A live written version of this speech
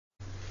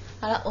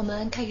好了，我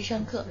们开始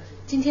上课。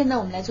今天呢，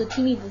我们来做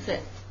听力部分。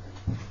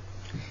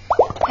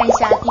看一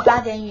下第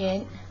8单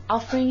元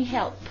Offering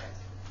Help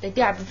的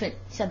第2部分，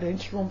向别人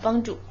提供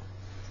帮助。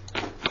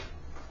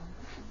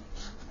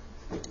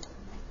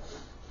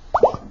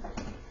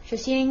首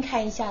先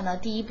看一下呢，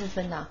第1部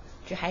分呢，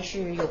这还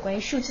是有关于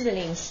数字的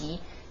练习。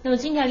那么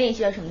今天要练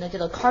习到什么呢？叫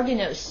做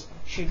Cardinals，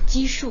 是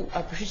基数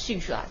而不是序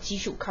数啊，基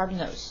数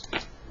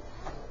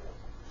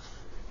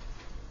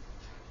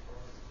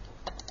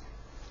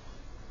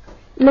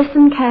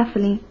Cardinals。Listen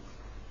carefully.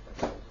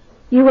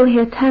 You will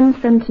hear 10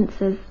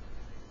 sentences.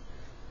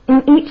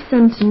 In each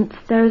sentence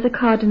there is a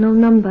cardinal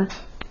number.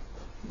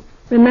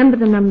 Remember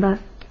the number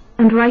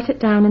and write it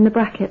down in the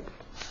brackets.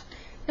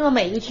 那么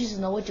每一个句子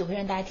呢，我只会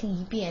让大家听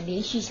一遍，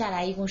连续下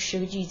来一共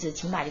10个句子，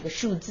请把这个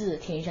数字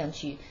填上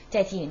去。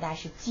再提醒大家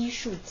是基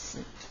数词。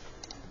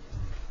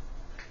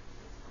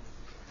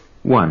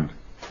1.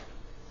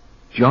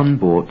 John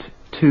bought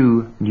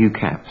 2 new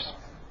caps.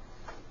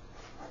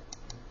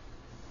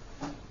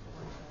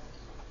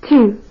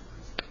 2.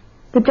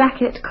 The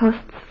jacket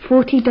costs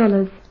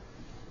 $40.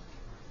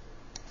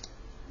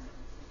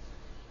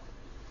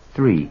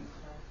 3.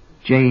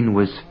 Jane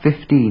was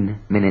 15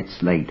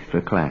 minutes late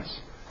for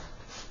class.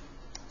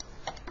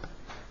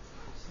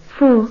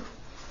 4.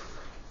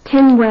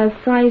 Tim wears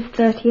size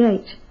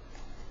 38.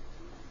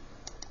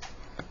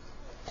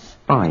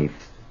 5.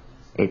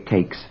 It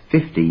takes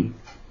 50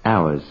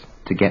 hours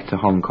to get to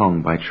Hong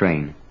Kong by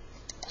train.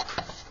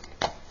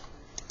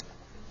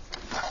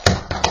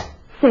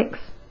 6.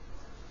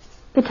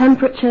 The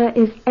temperature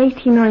is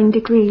 89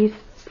 degrees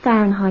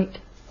Fahrenheit.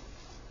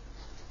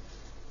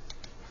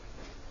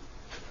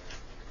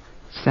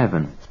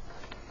 7.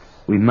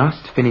 We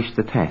must finish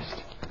the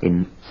test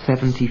in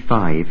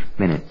 75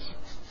 minutes.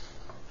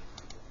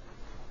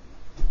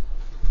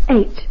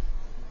 8.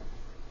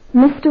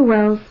 Mr.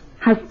 Wells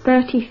has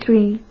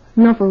 33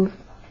 novels.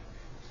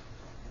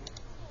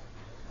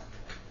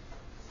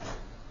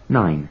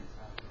 9.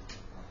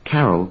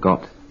 Carol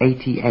got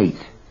 88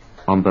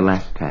 on the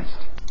last test.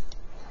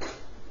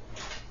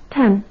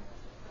 10.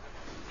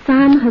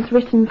 Sam has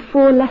written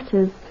 4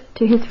 letters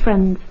to his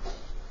friends.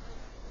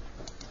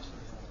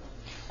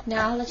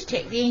 Now let's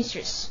take the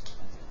answers.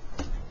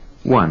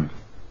 1.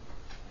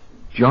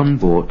 John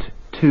bought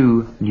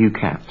 2 new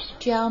caps.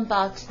 John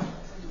bought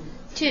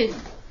 2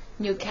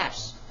 new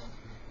caps.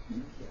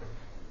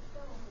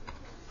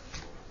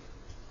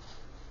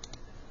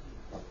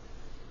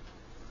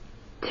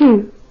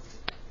 2.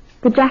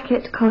 The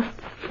jacket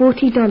costs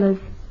 $40.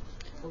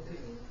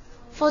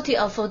 40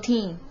 or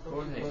 14?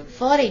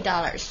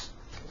 $40.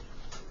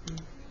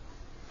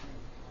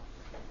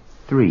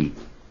 3.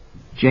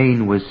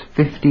 Jane was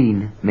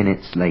 15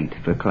 minutes late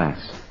for class.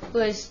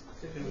 Was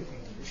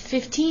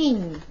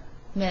 15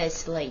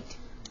 minutes late.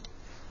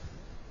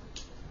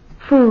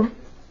 4.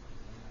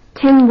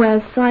 Tim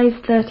wears size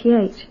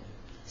 38.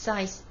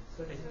 Size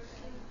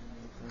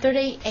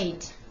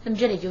 38. 那么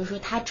这里就是说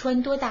他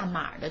穿多大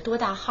码的，多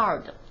大号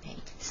的。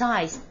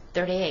Size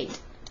 38.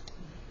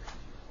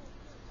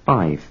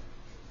 5.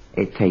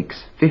 It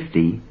takes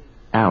 50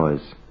 hours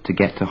to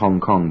get to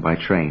Hong Kong by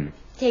train.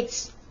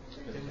 Takes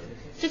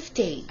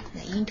 50.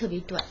 那音特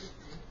别短。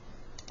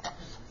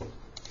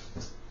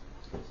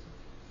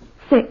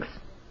 6.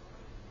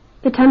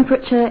 The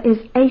temperature is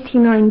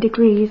 89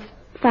 degrees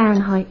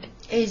Fahrenheit.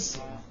 Is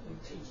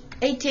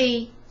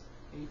 80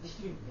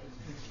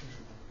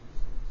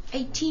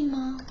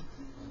 吗？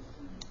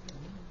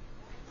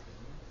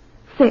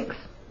 6.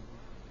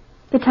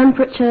 The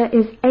temperature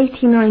is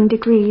 89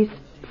 degrees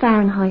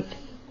Fahrenheit.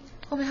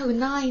 后面还有个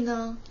 9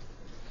 呢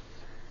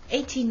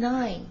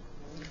 89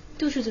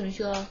 度数怎么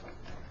说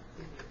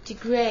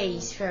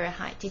Degrees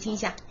Fahrenheit 再听一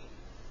下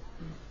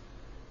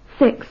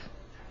 6.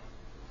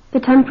 The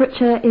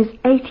temperature is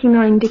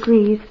 89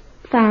 degrees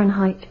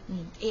Fahrenheit.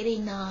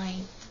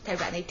 89太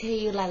软了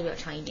T 拉的比较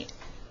长一点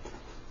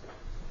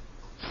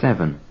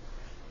 7.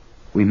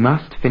 We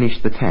must finish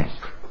the test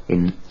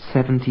in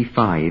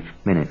 75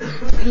 minutes.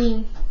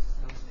 In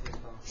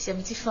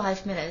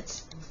 75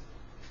 minutes.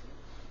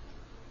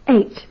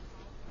 8.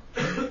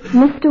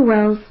 Mr.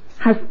 Wells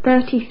has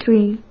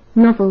 33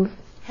 novels.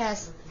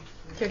 Has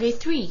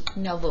 33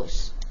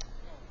 novels.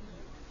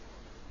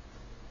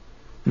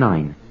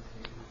 9.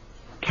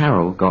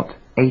 Carol got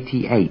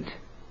 88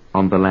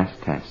 on the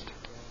last test.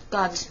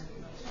 Got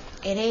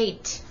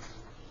 88.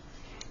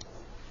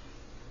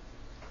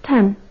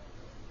 10.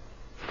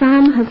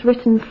 Sam has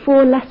written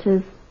 4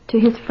 letters to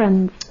his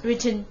friends.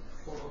 Written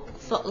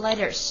 4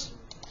 letters.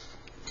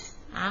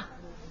 啊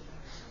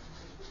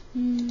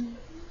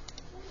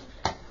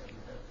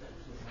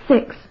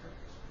 6.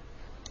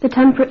 The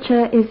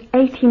temperature is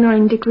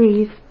 89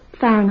 degrees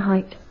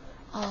Fahrenheit.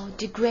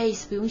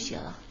 Degrees 不用写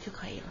了就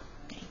可以了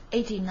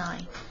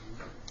 89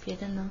 别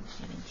的呢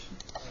没问题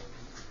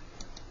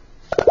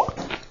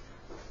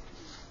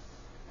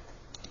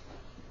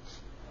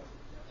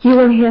You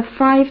will hear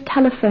 5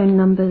 telephone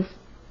numbers.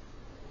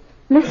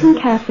 Listen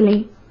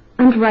carefully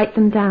and write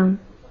them down.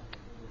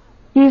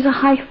 Use a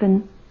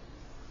hyphen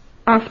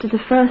after the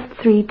first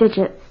 3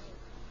 digits.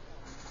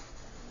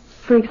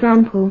 For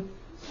example,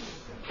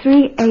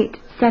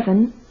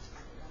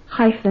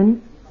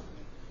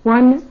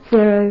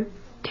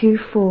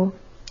 387-1024.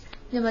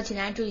 那么请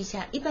大家注意一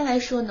下，一般来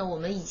说呢，我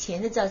们以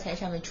前的教材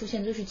上面出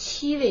现的都是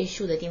7位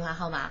数的电话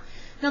号码，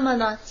那么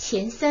呢，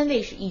前3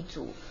位是一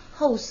组，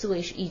后4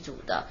位是一组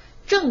的。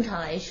正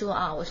常来说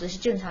啊，我说的是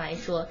正常来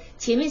说，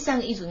前面3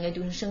个一组应该读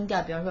成声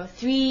调，比方说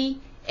 387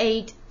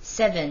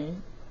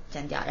 这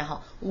样调，然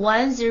后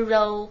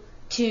 1024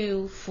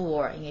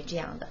应该这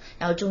样的，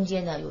然后中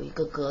间呢有一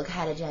个隔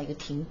开的这样一个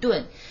停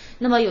顿。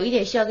那么有一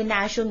点需要跟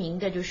大家说明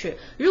的就是，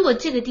如果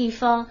这个地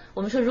方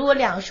我们说如果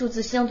2个数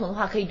字相同的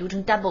话，可以读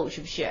成 double，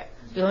 是不是？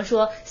比方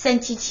说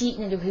377，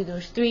那就可以读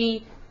成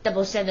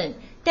 377。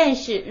但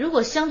是如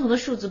果相同的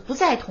数字不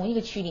在同一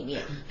个区里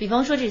面，比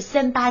方说这是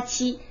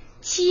387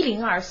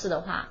 7024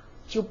的话，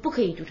就不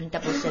可以读成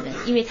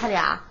 77， 因为它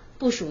俩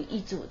不属于一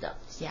组的，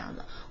是这样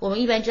的。我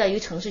们一般知道一个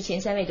城市前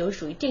3位都是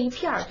属于这一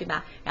片儿，对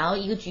吧？然后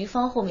一个局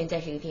方后面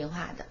再是一个电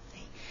话的。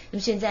那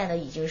么现在呢，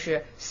已经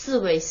是4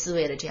位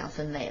的这样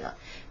分类了。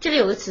这里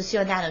有个词希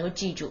望大家能够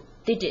记住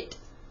 ，digit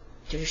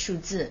就是数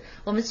字。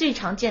我们最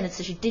常见的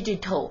词是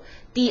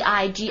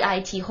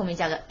digital，digit 后面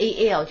加个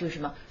al 就是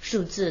什么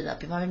数字的。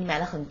比方说你买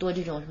了很多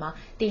这种什么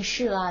电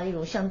视啦、这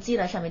种相机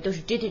啦，上面都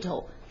是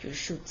digital 就是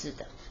数字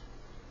的。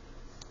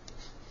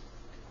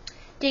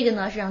这个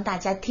呢是让大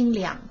家听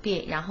2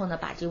遍，然后呢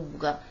把这5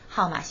个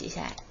号码写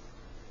下来。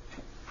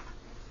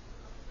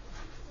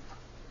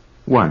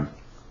1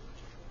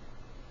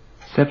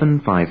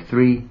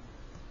 753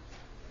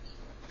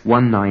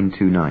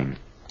 1929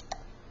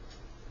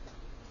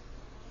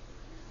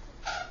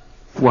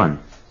 1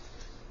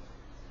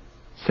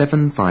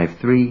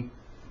 753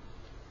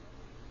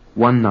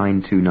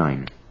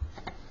 1929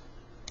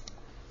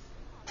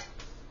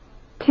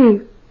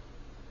 2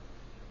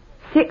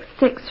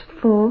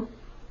 664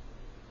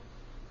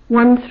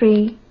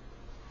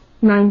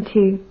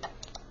 1392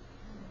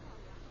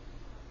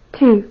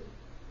 2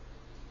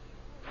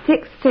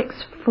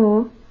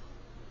 664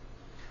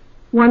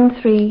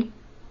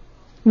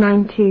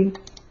 1392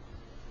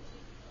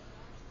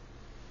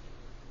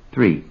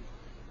 3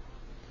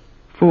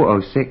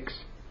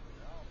 406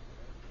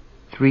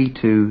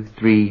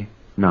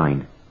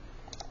 3239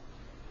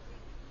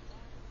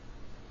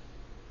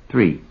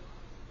 3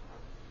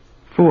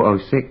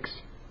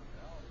 406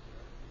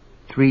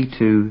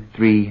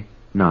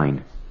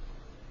 3239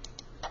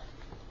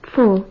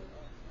 4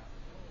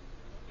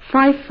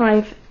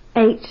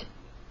 558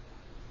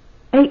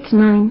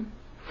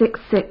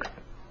 8966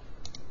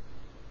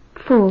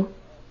 4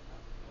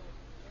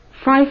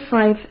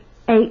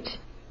 558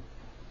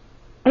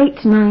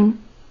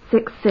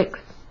 8966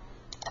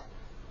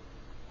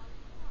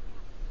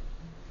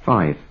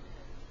 5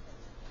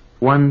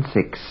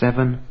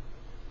 167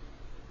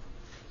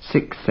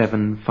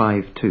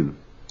 6752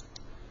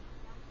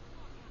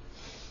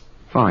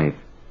 5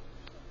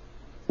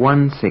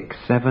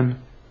 167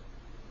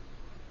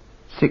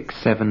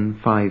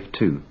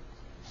 6752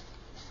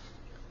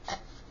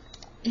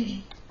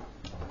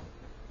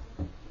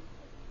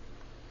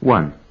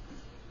 1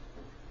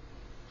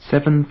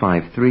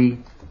 753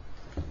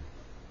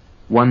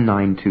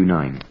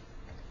 1929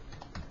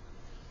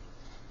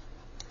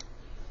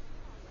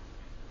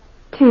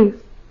 2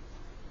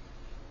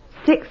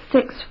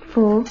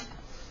 664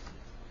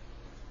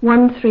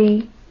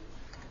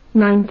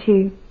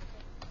 1392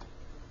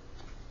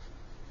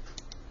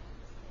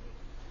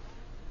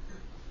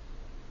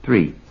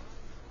 3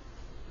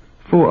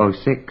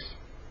 406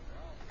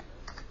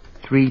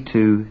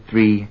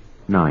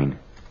 3239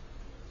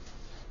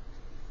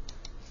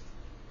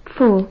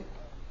 4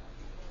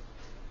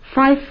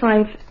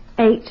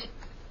 558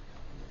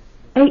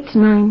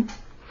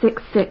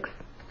 8966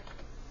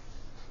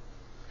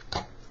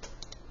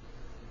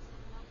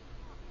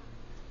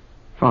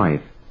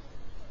 5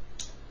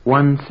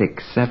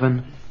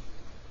 167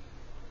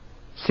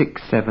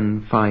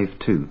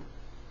 6752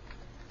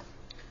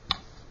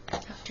好，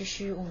这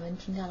是我们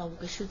听到了5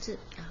个数字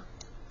啊。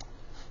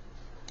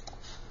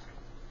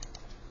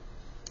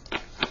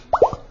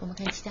我们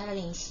看其他的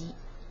练习。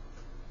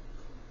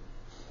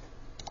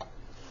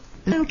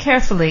Listen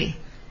carefully.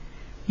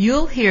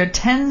 You'll hear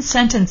 10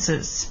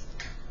 sentences.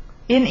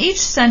 In each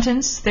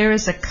sentence, there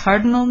is a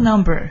cardinal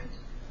number.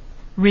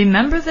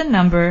 Remember the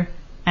number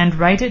and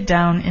write it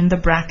down in the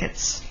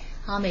brackets.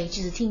 好，每个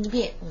句子听一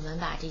遍，我们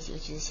把这几个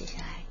句子写下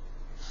来。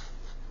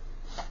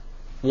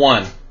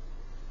1.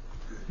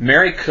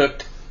 Mary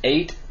cooked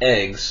 8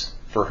 eggs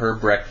for her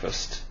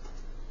breakfast.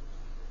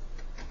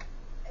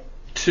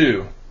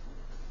 2.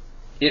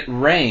 It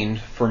rained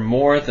for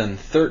more than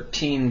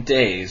 13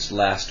 days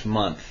last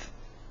month.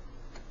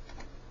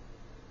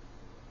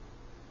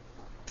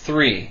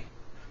 3.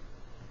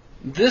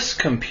 This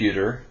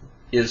computer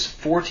is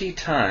 40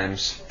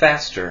 times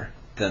faster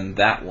than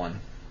that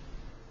one.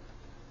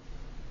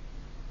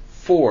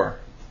 4.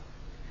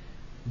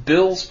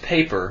 Bill's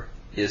paper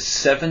is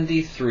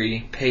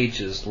 73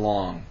 pages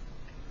long.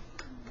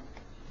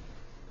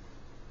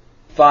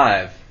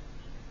 5.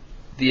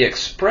 The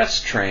express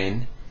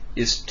train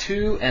is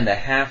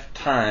 2.5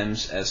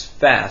 times as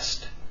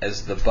fast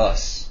as the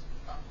bus.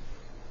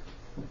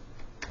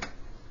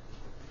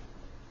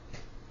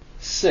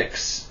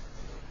 6.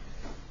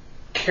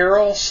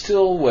 Carol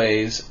still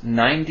weighs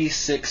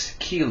 96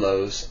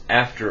 kilos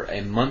after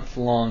a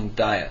month-long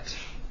diet.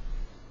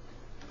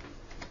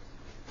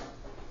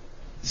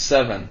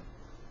 7.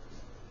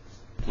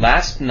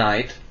 Last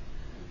night,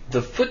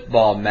 the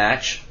football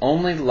match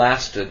only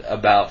lasted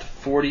about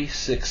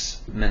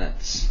 46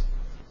 minutes.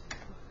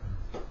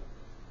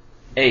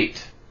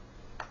 8.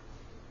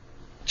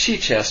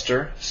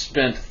 Chichester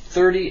spent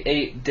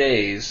 38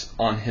 days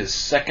on his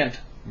second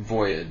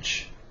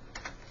voyage.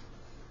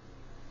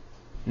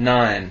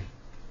 9.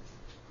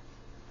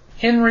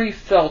 Henry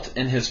felt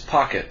in his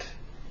pocket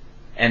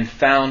and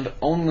found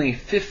only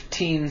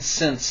 15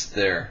 cents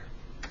there.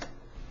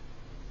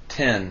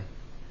 10.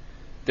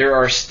 There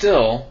are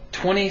still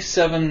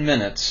 27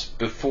 minutes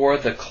before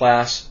the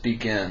class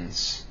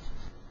begins.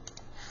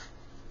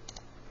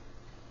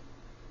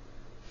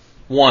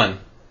 1.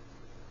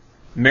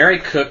 Mary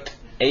cooked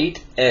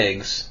 8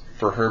 eggs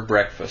for her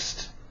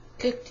breakfast.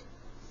 Cooked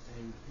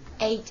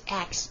 8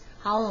 eggs.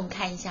 好，我们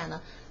看一下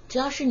呢，只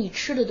要是你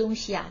吃的东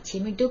西啊，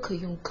前面都可以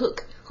用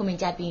cook， 后面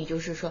加宾语，就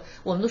是说，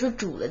我们都说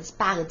煮了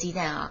8个鸡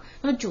蛋啊，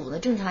那么煮呢，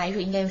正常来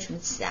说应该用什么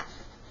词啊？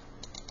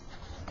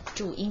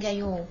煮应该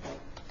用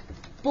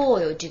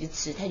boil 这个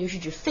词，它就是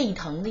指沸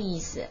腾的意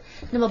思。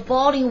那么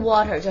boiling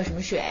water 叫什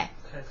么水？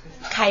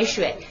开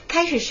水。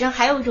开水实际上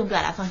还有一种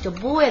表达方式叫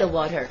boil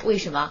water， 为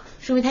什么？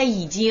说明它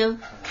已经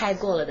开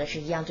过了的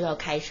是一样都要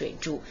开水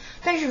煮。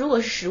但是如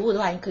果是食物的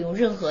话，你可以用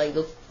任何一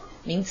个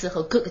名词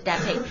和 cook 搭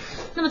配。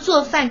那么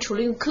做饭除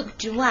了用 cook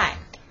之外，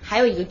还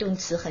有一个动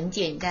词很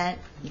简单，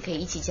你可以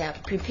一起加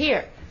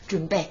prepare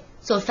准备，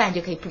做饭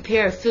就可以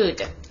prepare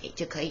food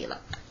就可以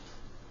了。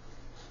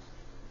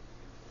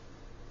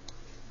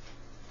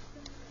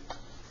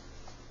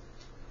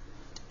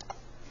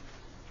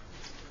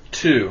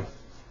2.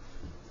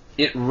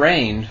 It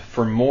rained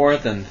for more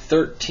than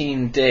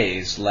 13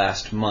 days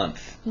last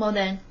month. More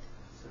than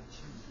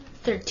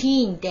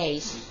 13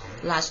 days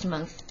last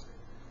month.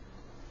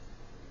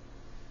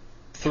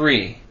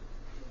 3.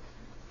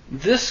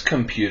 This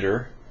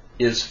computer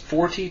is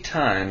 40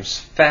 times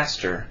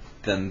faster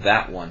than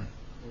that one.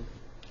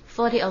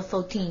 40 or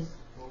 14?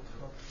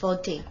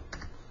 40.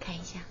 看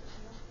一下。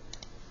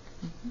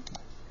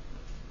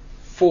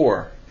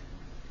4.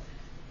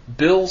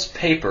 Bill's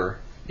paper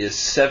is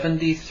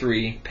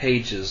 73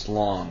 pages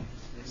long.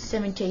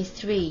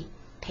 73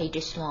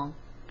 pages long.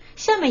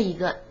 下面一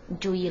个你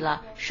注意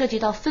了，涉及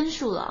到分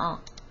数了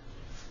啊。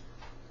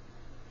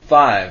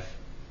5.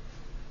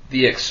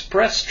 The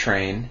express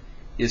train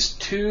is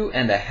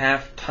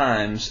 2.5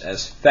 times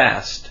as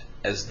fast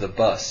as the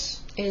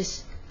bus.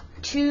 Is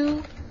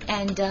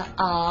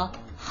 2.5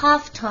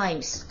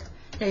 times，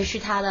 那是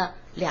它的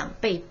2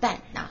倍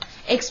半啊。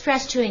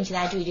Express train， 请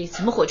大家注意这个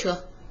什么火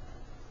车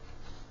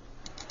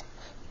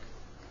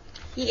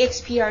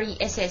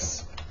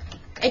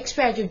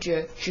 ？EXPRESS。Express 就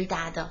指直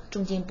达的，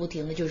中间不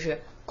停的就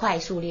是快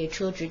速列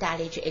车、直达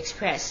列车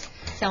Express。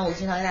像我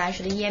经常跟大家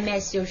说的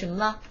EMS 就是什么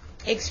了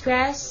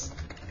 ？Express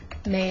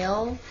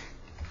Mail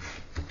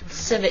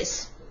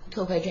Service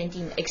特快专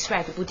订的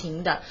Express 不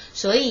停的，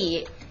所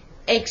以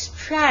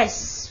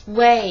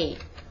Expressway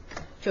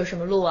就是什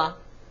么路啊？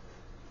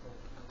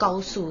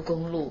高速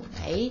公路。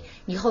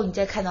以后你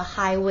再看到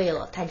Highway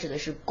了，它指的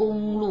是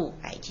公路。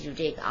记住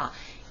这个啊。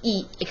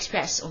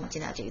Express 我们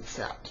见到这个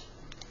词了。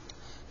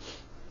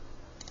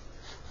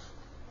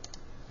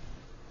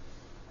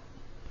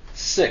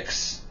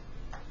6.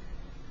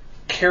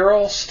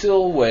 Carol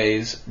still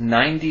weighs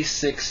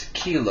 96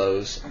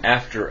 kilos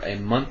after a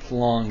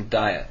month-long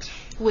diet.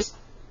 With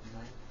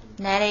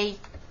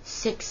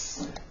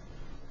 96.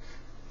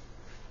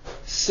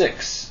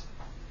 6.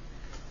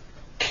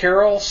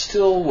 Carol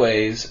still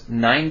weighs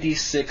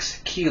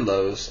 96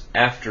 kilos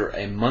after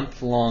a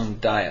month-long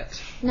diet.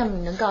 那么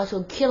你能告诉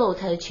我 kilo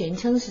它的全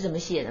称是怎么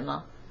写的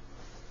吗？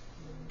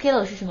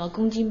 kilo 是什么？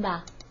公斤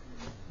吧？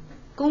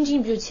公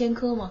斤不就是千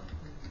克吗？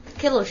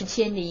 kilo 是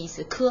千的意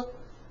思，克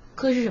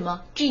是什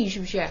么 ？G 是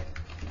不是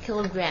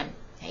 ？kilogram，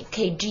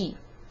 kg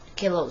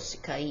kilos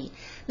可以。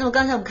那么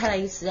刚才我们看到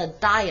一个词叫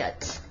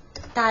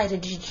diet。diet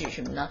这是指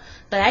什么呢？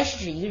本来是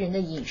指一个人的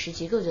饮食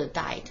结构叫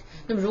diet。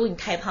那么如果你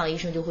太胖了，医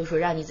生就会说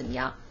让你怎么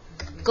样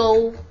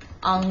 ？Go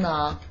on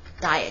a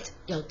diet，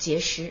 要节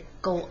食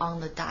 ，Go on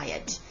the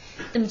diet。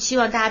那么希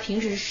望大家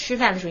平时吃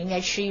饭的时候应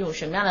该吃一种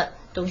什么样的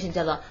东西？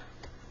叫做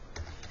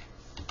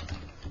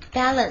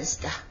balanced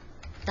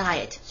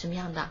diet， 什么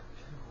样的？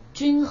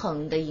均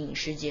衡的饮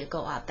食结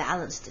构啊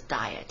 ，balanced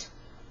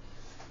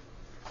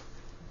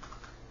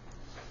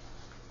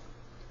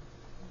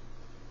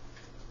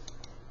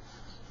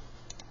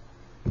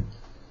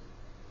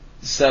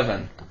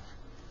diet。7.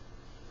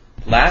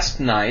 Last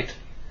night,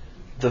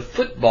 the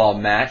football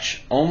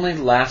match only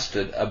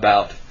lasted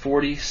about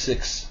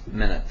 46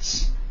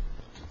 minutes.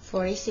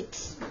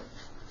 46.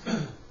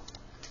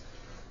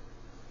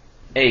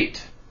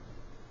 8.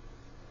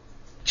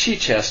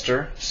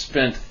 Chichester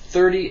spent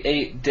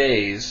 38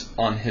 days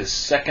on his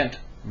second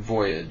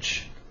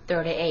voyage.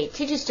 38，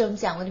这就是我们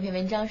讲过那篇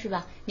文章是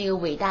吧？那个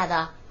伟大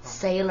的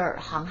sailor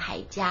航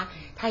海家，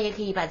他也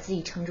可以把自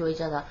己称之为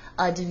叫做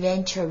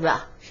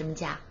adventurer， 什么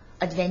家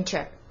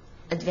 ？adventurer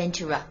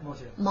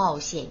冒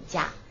险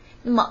家。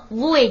那么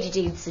voyage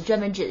这个词专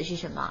门指的是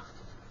什么？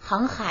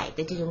航海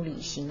的这种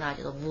旅行啊，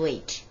叫做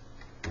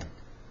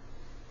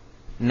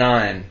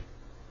voyage。9.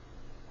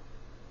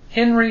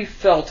 Henry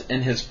felt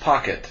in his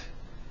pocket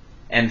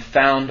and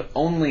found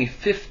only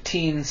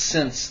 15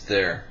 cents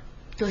there.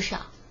 多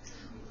少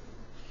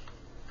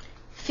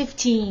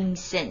？15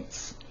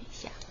 cents。等一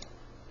下，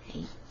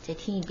再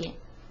听一遍。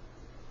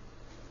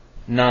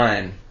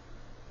9.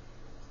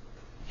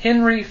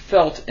 Henry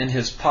felt in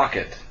his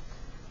pocket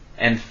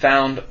and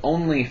found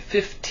only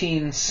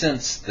 15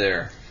 cents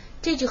there.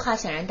 这句话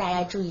想让大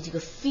家注意这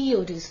个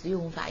feel 这个词的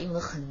用法，用得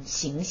很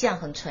形象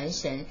很传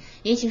神。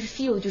言情是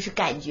feel 就是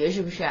感觉，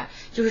是不是？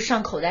就是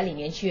上口袋里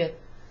面去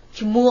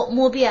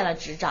摸遍了，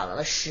只找到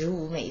了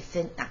15美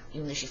分啊，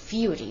用的是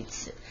feel 这个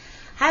词。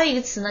还有一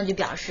个词呢，就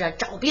表示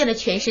找遍了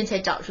全身才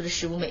找出的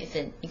15美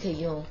分，你可以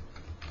用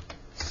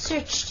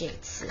search 这个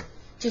词，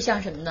就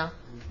像什么呢？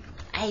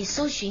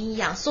搜寻一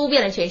样，搜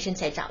遍了全身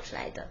才找出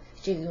来的。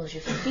这个用的是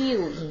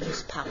feel in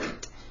his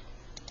pocket。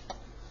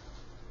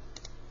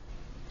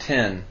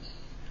 10.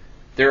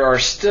 There are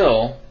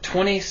still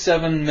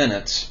 27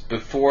 minutes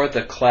before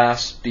the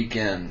class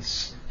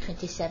begins.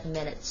 27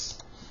 minutes.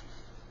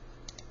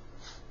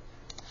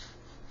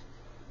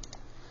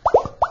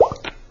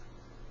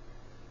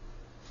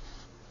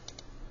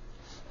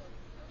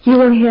 You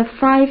will hear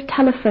 5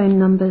 telephone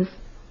numbers.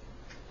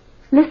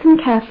 Listen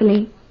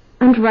carefully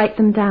and write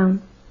them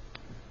down.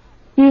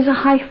 Use a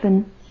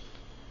hyphen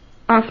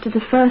after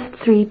the first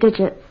 3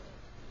 digits.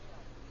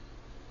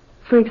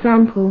 For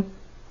example,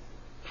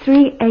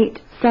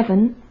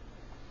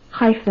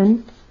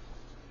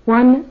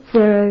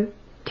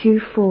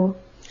 387-1024.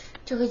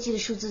 这回记得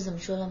数字怎么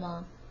说了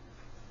吗？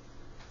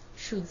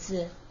数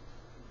字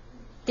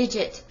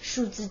digit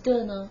数字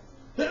的呢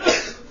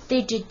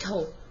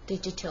digital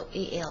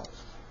al。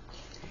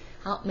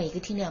 好，每个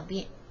听2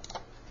遍。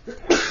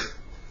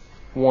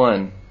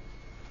 1.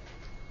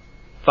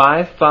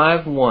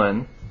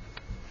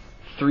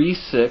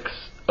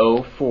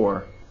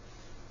 551-3604.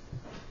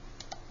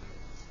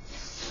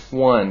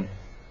 1.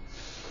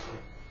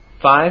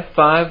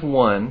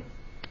 551-3604.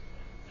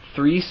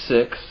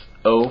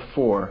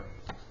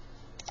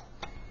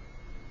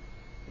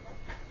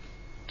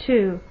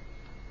 2.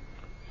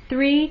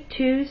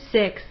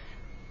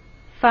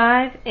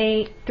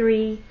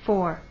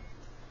 326-5834.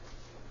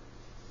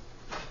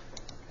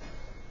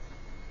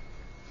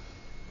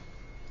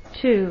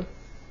 2.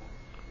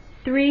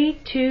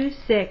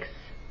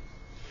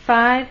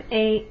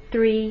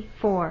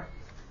 326-5834.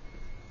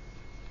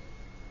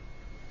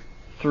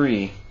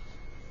 3.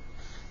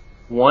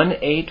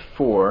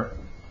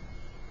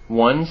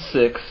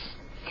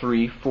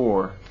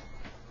 184-1634.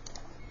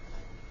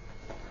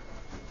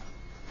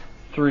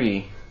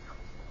 3.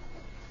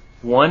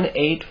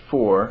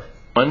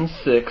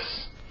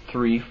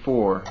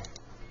 184-1634.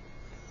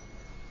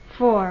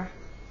 4.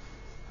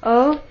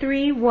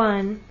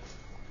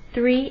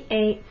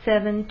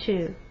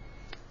 031-3872.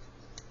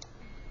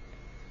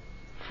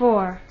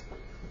 4.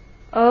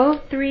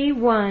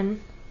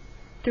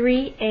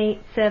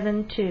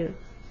 031-3872.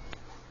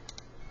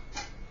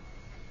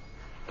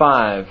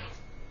 5.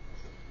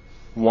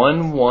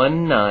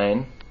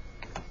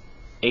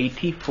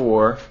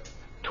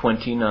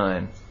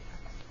 119-8429.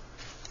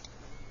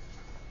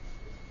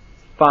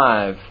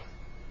 5.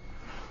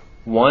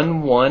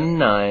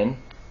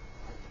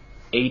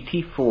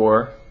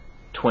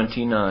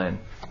 119-8429.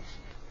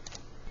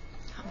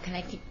 好，我们看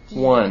来第一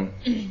 1.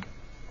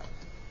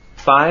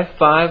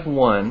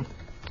 551-3604.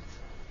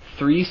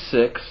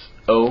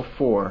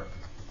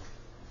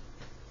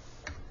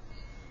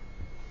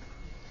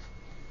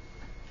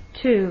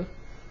 2.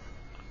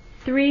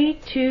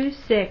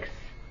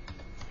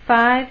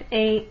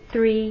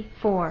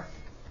 326-5834.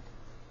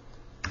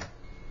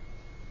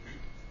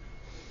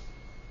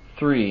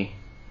 3.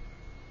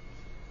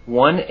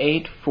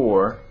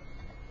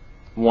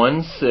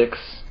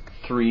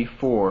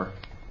 184-1634.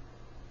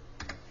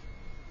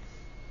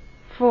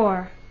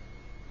 4.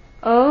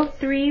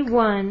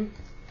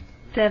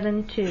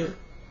 031-72.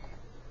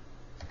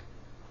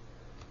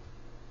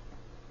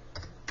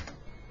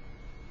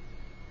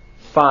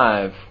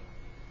 5.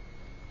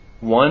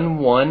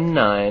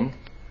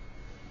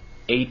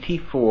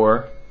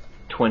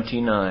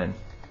 119-8429.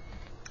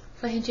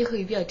 发现最后一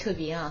句比较特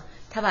别啊，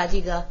他把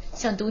这个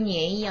像读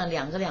年一样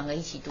两个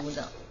一起读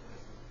的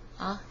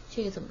啊，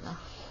这个怎么了？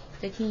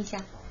再听一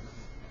下。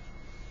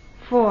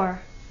 4.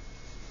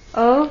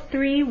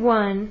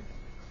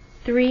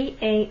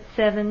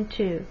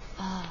 031-3872.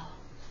 哦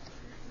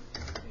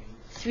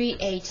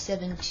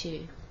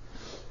 3872。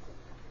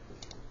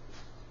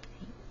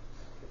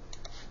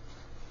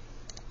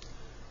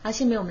好，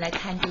下面我们来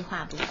看对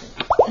话部分。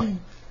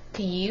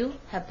Can you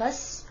help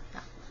us？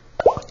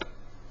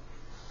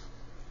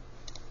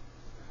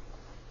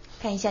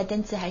 看一下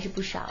单词还是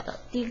不少的。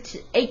第一个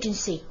词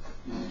agency，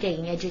这个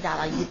应该知道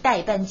了，一个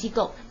代办机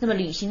构。那么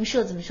旅行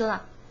社怎么说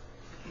呢？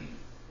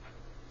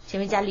前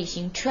面加旅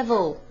行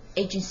travel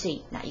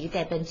agency， 那一个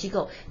代办机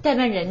构。代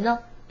办人呢，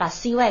把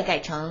cy 改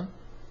成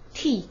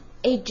t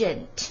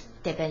agent，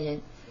 代办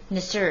人。那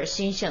Sir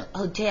先生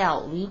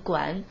hotel 旅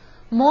馆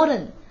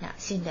modern 那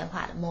现代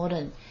化的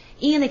modern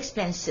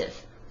inexpensive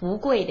不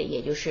贵的，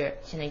也就是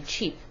相当于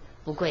cheap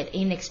不贵的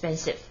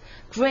inexpensive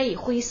gray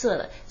灰色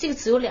的。这个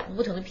词有两个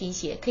不同的拼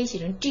写，可以写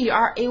成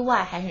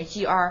gray 还是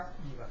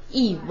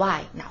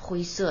grey 那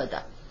灰色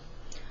的。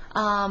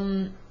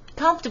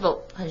comfortable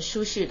很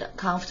舒适的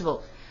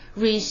comfortable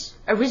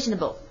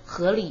reasonable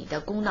合理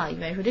的公道。一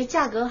般说这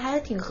价格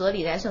还挺合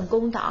理的，还算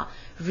公道。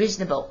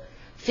reasonable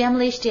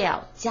family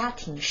style 家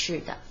庭式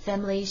的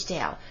family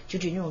style 就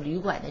指那种旅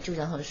馆的住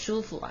着很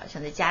舒服啊，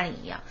像在家里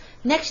一样。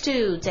next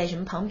to 在什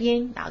么旁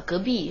边啊，隔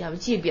壁要不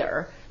借笔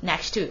儿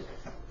next to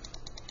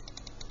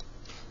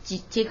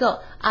结构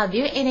啊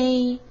there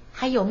any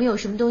还有没有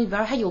什么东西，比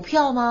方说还有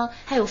票吗？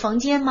还有房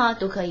间吗？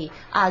都可以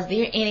啊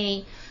there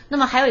any。那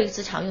么还有一个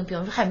词常用，比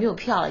方说还没有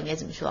票了，应该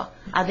怎么说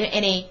？Are there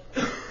any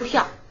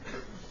票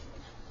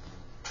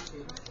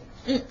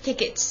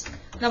？tickets。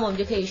那么我们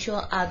就可以说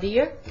Are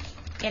there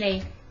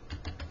any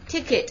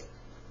ticket？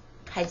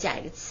 还加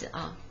一个词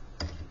啊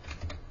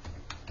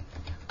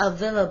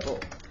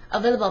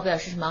 ，available。available 表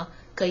示什么？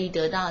可以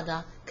得到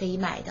的，可以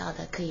买到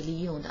的，可以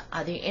利用的。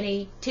Are there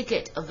any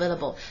ticket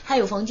available？ 还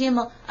有房间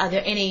吗 ？Are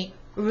there any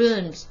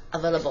rooms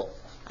available？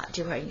 啊，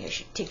这块应该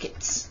是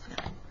tickets。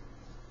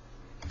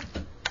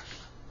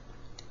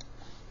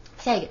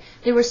下一个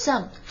there were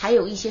some 还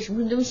有一些什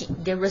么东西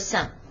there were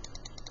some。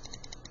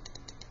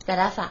 表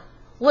达法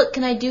What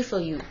can I do for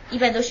you？ 一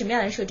般都什么样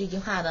的人说这句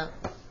话呢？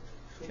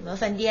什么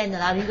饭店的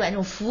啦、旅馆这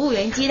种服务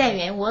员、接待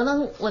员，我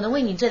能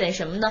为你做点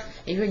什么呢？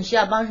比如说你需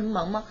要帮什么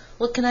忙吗？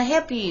 What can I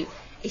help you？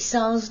 It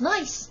sounds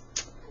nice，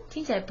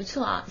 听起来不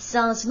错啊。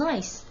Sounds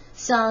nice，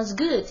 sounds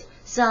good，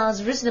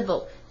 sounds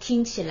reasonable，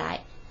 听起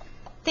来。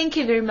Thank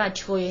you very much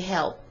for your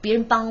help。 别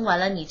人帮完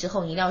了你之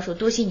后，你一定要说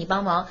多谢你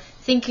帮忙。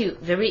Thank you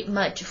very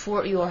much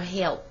for your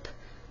help。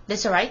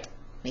 That's all right，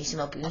 没什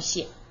么，不用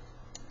谢。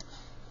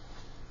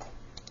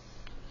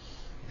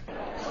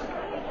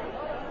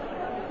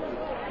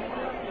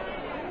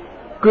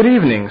Good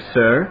evening,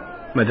 sir,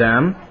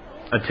 madam.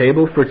 A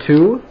table for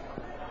two?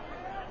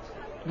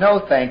 No,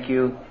 thank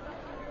you.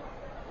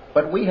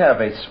 But we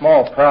have a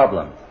small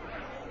problem.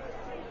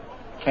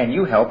 Can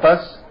you help us?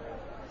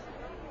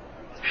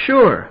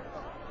 Sure.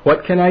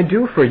 What can I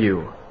do for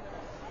you?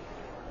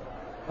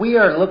 We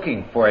are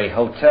looking for a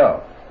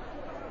hotel.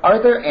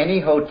 Are there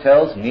any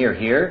hotels near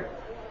here?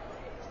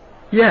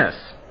 Yes,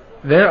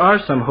 there are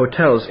some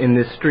hotels in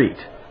this street.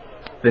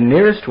 The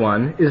nearest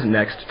one is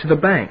next to the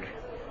bank.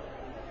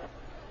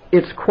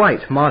 It's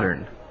quite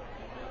modern.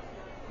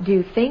 Do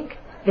you think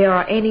there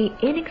are any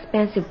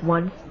inexpensive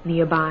ones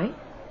nearby?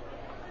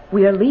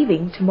 We are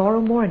leaving tomorrow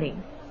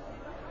morning.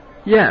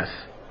 Yes.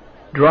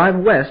 Drive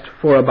west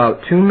for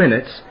about 2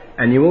 minutes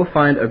and you will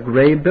find a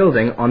gray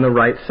building on the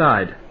right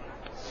side.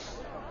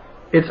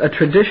 It's a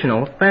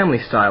traditional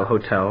family-style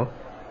hotel,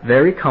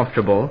 very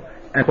comfortable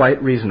and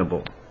quite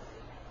reasonable.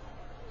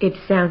 It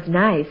sounds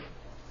nice.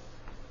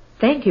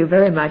 Thank you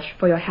very much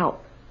for your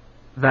help.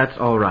 That's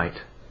all right.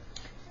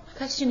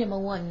 Question number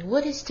 1.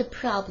 What is the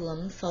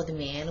problem for the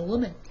man and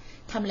woman?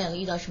 他们两个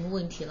遇到什么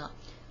问题了？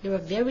 They are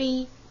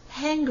very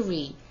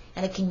hungry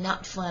and they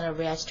cannot find a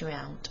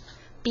restaurant.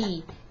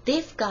 B.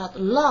 They've got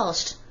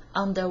lost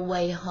on their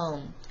way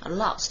home.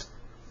 Lost.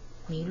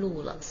 迷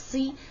路了。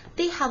C.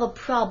 They have a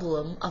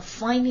problem of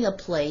finding a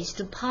place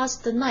to pass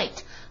the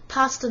night.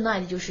 Pass the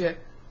night 就是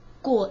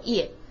过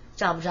夜，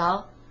找不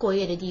着过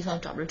夜的地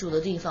方，找不着住的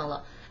地方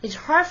了。It's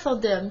hard for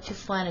them to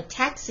find a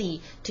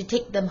taxi to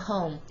take them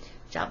home.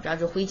 找不着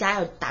就回家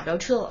要打不着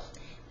车了。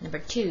Number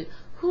 2.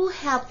 Who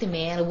helped the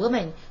man and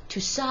woman to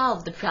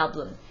solve the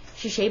problem?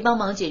 是谁帮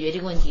忙解决这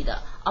个问题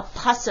的？ A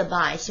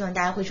passerby. 希望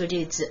大家会说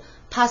这个字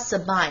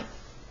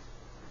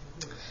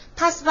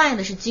passerby。Passerby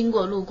呢是经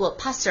过路过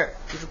passer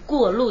就是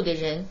过路的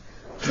人。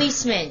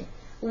Policeman,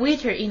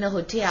 waiter in a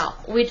hotel,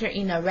 waiter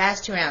in a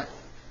restaurant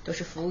都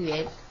是服务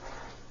员。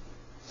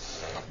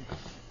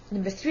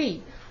Number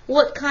 3.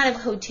 What kind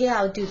of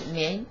hotel do the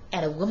man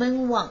and a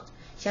woman want?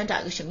 想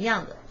找一个什么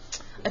样的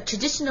？A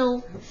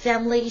traditional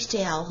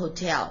family-style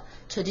hotel.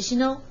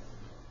 Traditional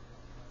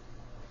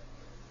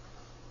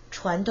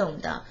传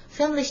统的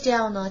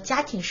family-style 呢，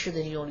家庭式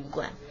的这种旅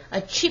馆。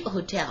A cheap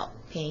hotel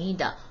便宜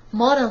的。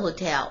Modern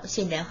hotel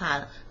现代化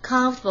的。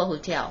Comfortable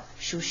hotel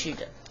舒适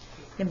的。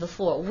Number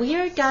 4.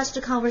 Where does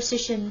the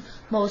conversation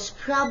most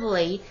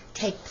probably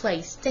take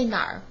place? 在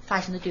哪儿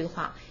发生的对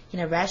话？ In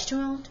a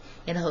restaurant,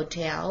 in a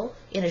hotel,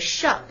 in a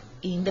shop,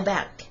 in the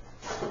bank.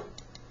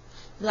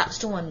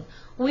 Last one.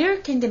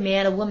 Where can the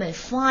man or woman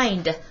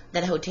find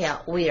that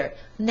hotel? Where?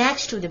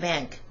 Next to the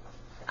bank.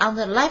 On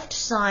the left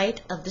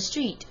side of the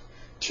street.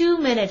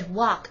 2-minute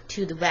walk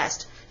to the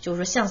west. 就是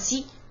说向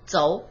西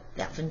走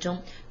2分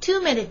钟。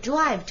2-minute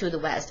drive to the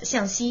west.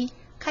 向西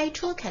开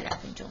车开2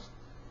分钟。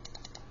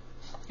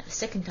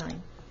Second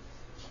time.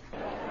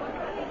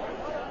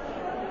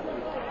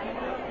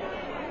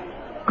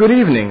 Good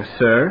evening,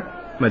 sir,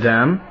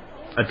 madam.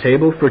 A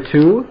table for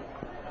two?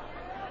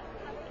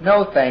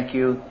 No, thank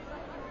you.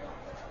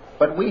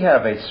 But we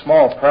have a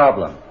small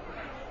problem.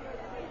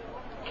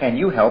 Can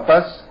you help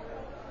us?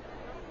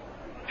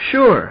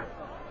 Sure.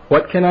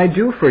 What can I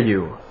do for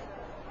you?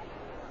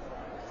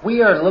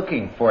 We are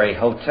looking for a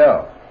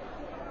hotel.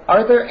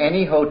 Are there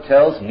any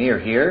hotels near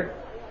here?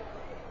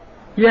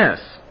 Yes,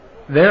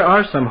 there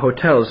are some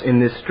hotels in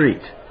this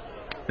street.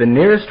 The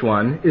nearest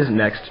one is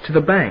next to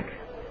the bank.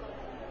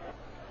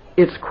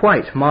 It's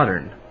quite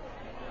modern.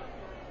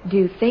 Do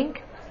you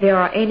think there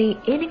are any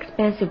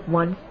inexpensive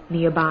ones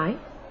nearby?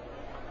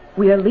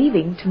 We are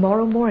leaving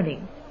tomorrow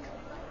morning.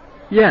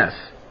 Yes.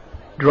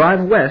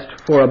 Drive west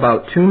for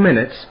about 2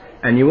 minutes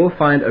and you will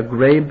find a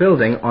gray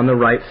building on the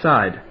right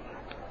side.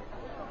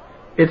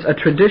 It's a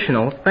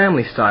traditional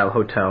family-style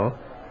hotel,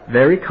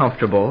 very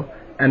comfortable,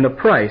 and the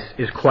price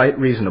is quite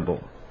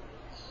reasonable.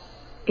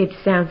 It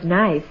sounds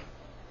nice.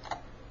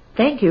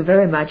 Thank you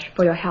very much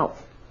for your help.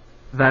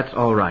 That's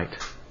all right.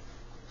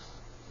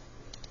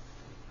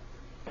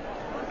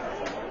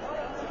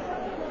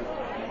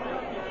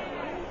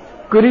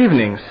 Good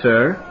evening,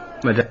 sir,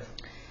 madam.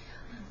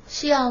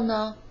 是要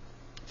呢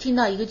听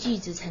到一个句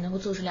子才能够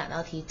做出两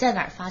道题，在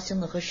哪儿发生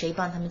的和谁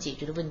帮他们解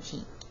决的问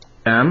题。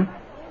Ma'am,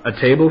 a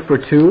table for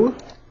two?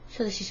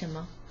 说的是什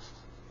么？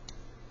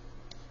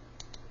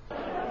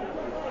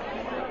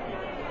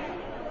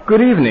 Good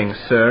evening,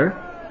 sir,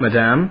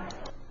 madam.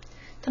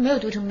 他没有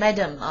读成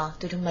madam 啊，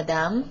读成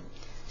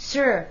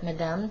madam。Sir,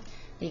 madam，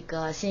 那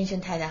个先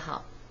生太太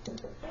好。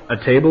A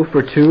table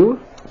for two?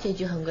 这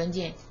句很关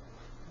键。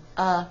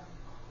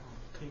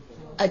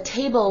A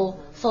table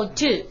for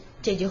two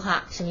这句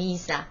话什么意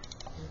思啊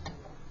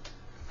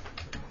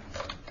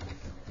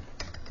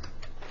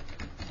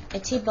？A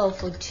table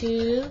for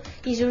two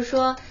意思就是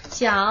说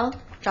想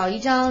找一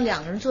张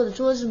两个人坐的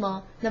桌子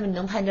吗？那么你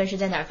能判断是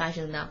在哪儿发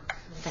生的？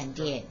饭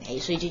店。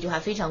所以这句话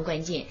非常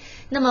关键。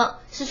那么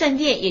是饭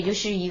店，也就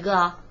是一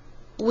个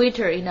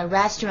waiter in a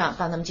restaurant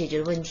帮他们解决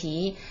的问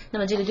题。那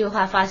么这个对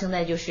话发生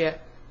在就是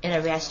in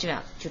a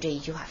restaurant， 就这一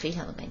句话非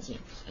常的关键。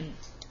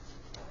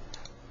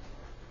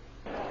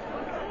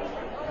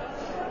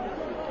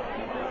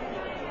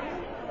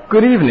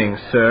Good evening,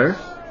 sir,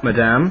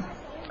 madam.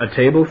 A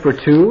table for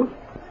two?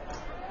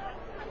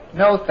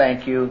 No,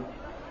 thank you.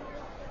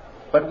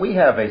 But we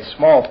have a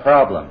small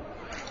problem.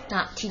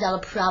 那提到了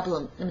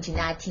problem， 那么请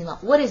大家听了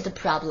What is the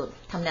problem？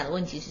 他们俩的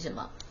问题是什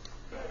么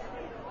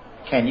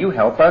Can you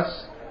help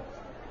us?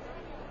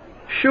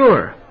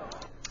 Sure.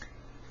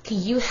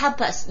 Can you help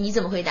us？ 你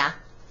怎么回答？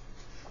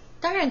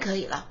当然可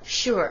以了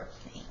Sure。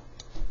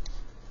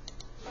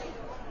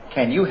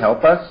 Can you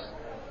help us?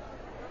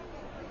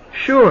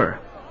 Sure.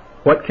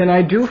 What can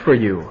I do for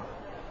you?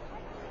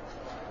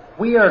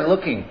 We are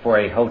looking for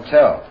a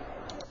hotel.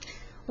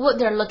 What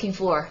they're looking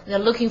for? They're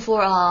looking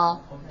for a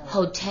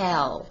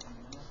hotel.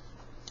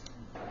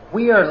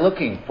 We are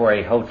looking for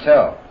a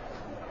hotel.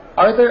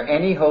 Are there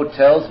any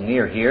hotels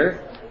near here?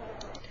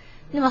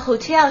 那么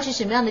hotel 是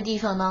什么样的地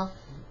方呢？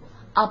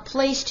 A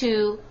place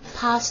to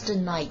pass the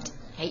night.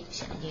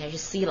 现在应该是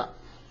C 了，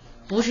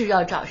不是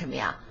要找什么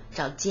呀？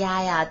找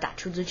家呀，打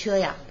出租车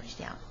呀，不是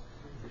这样。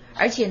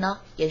而且呢，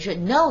也是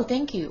No,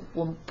 thank you，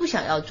 我们不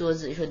想要桌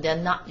子，说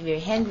They're not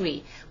very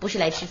hungry， 不是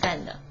来吃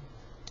饭的。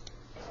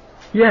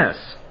Yes,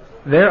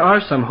 there are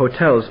some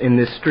hotels in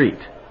this street.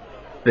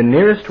 The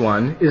nearest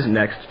one is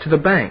next to the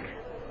bank.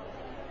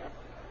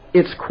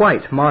 It's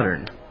quite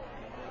modern.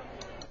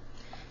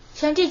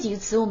 像这几个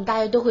词我们大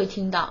家都会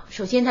听到，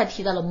首先他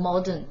提到了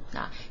modern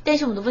啊，但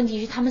是我们的问题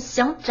是他们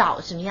想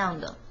找什么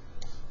样的？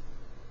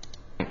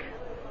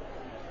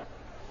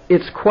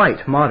 It's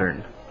quite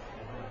modern.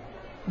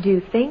 Do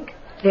you think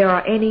there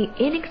are any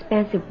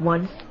inexpensive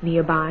ones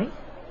nearby?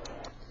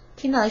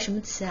 听到了什么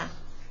词啊？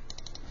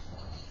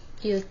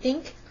 Do you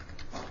think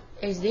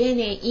is there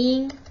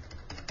any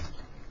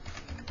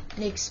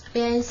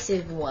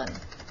inexpensive one？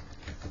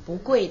 不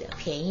贵的，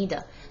便宜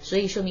的，所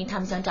以说明他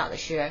们想找的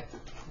是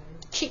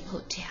cheap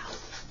hotel，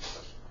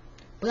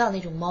 不要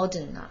那种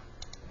modern 啊。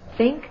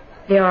Think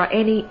there are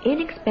any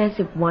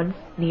inexpensive ones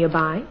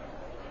nearby?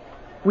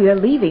 We are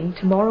leaving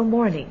tomorrow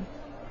morning.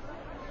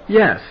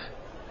 Yes.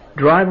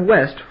 Drive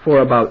west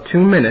for about 2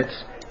 minutes.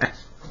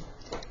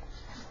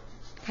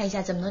 看一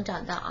下怎么能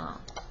找到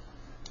啊？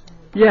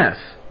 Yes.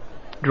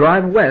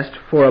 Drive west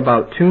for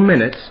about 2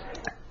 minutes.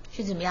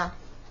 是怎么样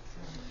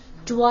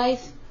 ？Drive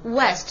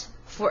west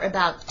for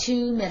about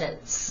 2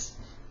 minutes.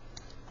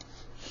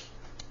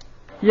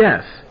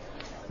 Yes.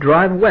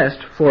 Drive west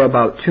for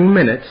about 2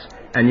 minutes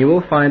and you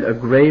will find a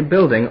gray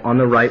building on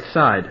the right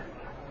side.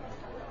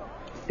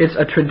 It's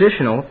a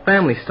traditional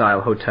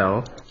family-style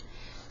hotel.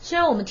 虽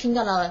然我们听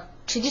到了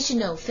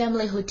traditional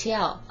family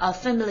hotel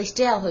family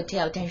style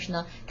hotel， 但是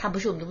呢，它不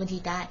是我们的问题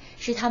答案，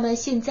是他们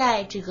现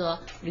在这个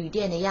旅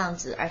店的样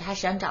子，而他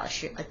实际上找的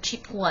是 a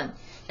cheap one。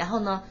然后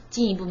呢，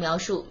进一步描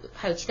述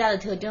还有其他的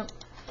特征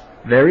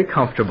Very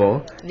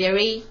comfortable.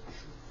 Very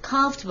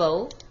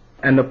comfortable.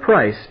 And the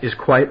price is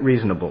quite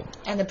reasonable.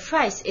 And the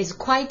price is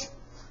quite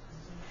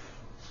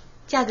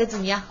价格怎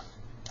么样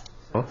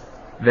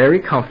very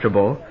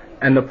comfortable,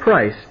 and the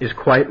price is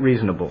quite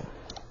reasonable.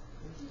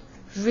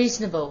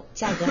 Reasonable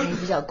价格还是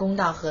比较公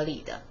道合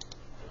理的。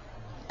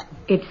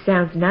It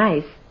sounds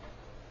nice.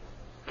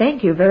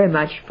 Thank you very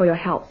much for your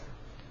help.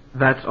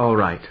 That's all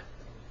right.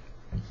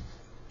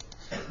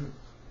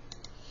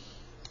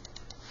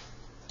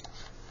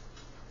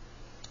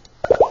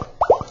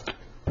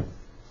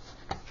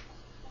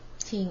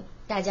 请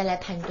大家来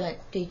判断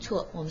对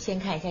错。我们先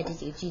看一下这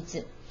几个句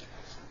子。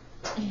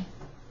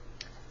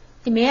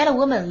The man and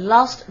woman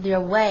lost their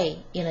way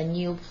in a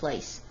new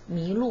place.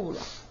 迷路了。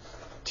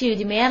Two,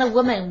 the man and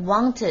woman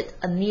wanted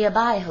a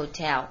nearby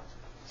hotel.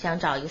 想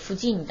找一个附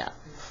近的。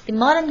The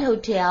modern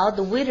hotel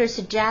the waiter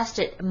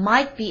suggested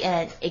might be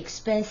an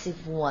expensive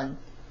one.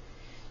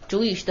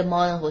 主语是 the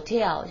modern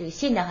hotel 这个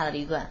现代化的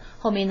旅馆。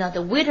后面呢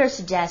the waiter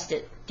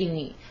suggested 定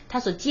语，他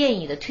所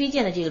建议的推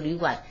荐的这个旅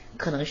馆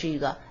可能是一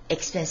个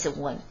expensive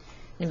one.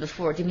 Number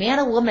 4, the man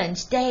and woman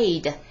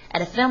stayed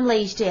at a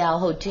family-style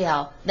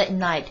hotel that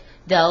night,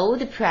 though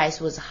the price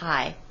was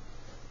high.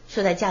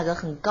 说的价格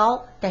很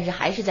高，但是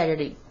还是在这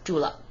里住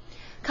了。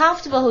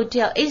Comfortable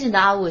hotel isn't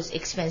always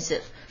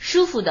expensive.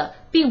 舒服的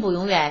并不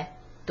永远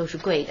都是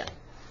贵的。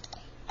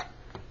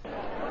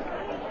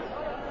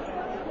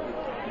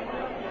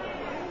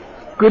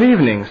Good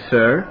evening,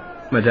 sir,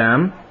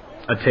 madam.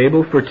 A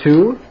table for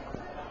two?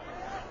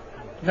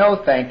 No,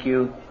 thank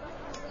you.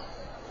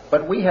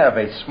 But we have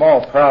a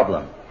small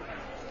problem.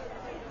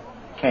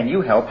 Can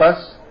you help us?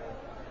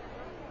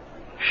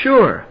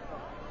 Sure.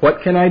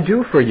 What can I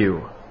do for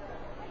you?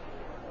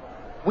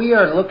 We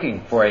are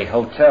looking for a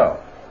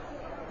hotel.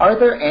 Are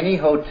there any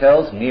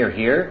hotels near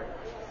here?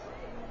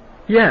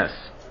 Yes,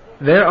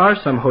 there are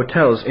some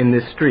hotels in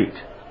this street.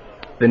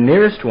 The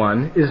nearest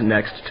one is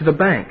next to the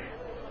bank.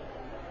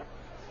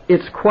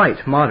 It's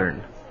quite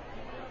modern.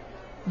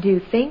 Do you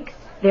think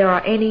there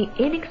are any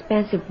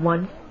inexpensive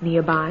ones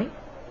nearby?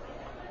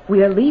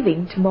 We are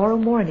leaving tomorrow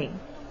morning.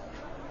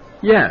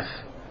 Yes.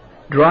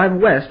 Drive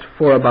west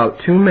for about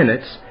 2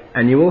 minutes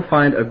and you will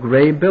find a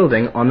gray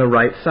building on the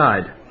right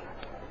side.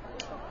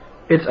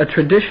 It's a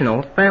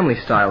traditional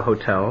family-style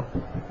hotel,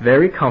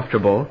 very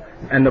comfortable,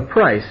 and the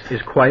price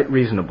is quite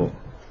reasonable.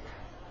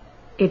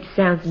 It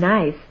sounds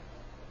nice.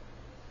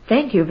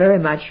 Thank you very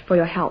much for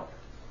your help.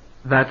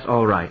 That's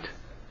all right.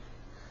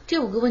 这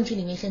5个问题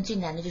里面，现在最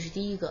难的就是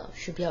第一个，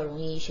是比较容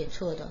易选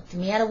错的。The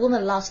man and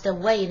woman lost their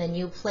way in a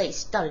new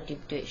place， 到底对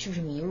不对？是不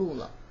是迷路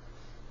了？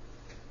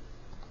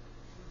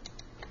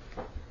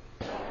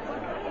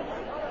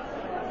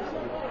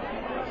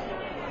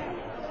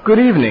 Good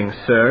evening,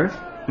 sir,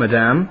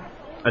 madam.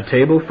 A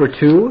table for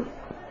two?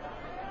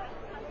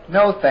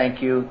 No,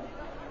 thank you.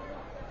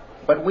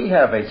 But we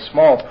have a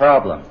small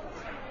problem.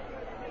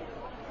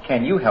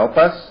 Can you help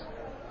us?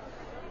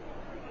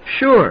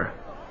 Sure.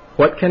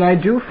 What can I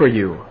do for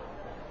you?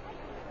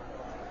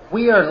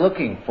 We are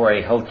looking for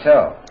a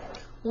hotel.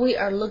 We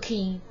are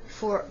looking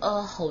for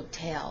a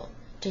hotel.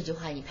 这句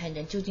话你判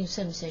断究竟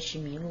算不算是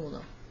迷路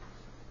了？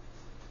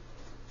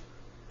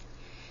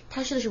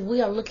他说的是 We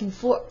are looking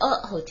for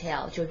a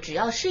hotel， 就只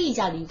要是一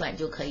家旅馆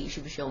就可以，是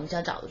不是？我们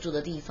想找个住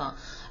的地方。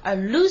而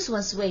lose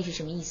one's way 是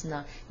什么意思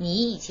呢？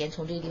你以前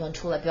从这个地方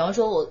出来，比方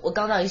说我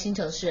刚到一个新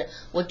城市，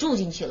我住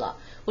进去了，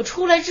我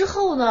出来之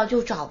后呢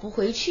就找不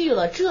回去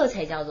了，这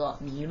才叫做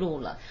迷路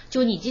了。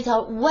就你这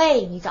条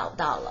way 你找不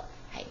到了。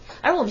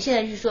而我们现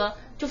在是说，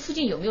这附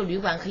近有没有旅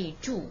馆可以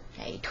住？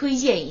推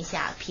荐一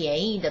下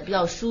便宜的、比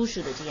较舒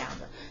适的这样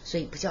的，所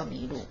以不叫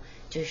迷路，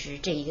就是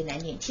这一个难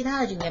点，其他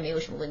的就应该没有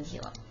什么问题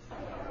了。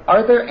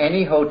Are there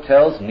any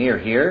hotels near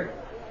here?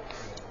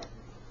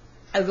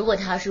 如果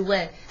他是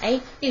问，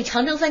那个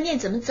长城饭店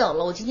怎么走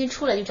了？我今天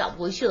出来就找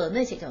不回去了，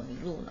那才叫迷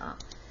路呢。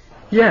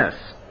Yes,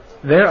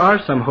 there are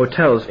some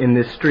hotels in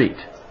this street.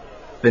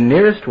 The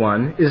nearest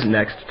one is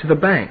next to the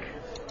bank.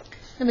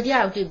 那么第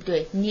二个对不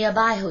对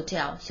 ？Nearby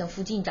hotel 向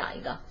附近找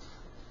一个。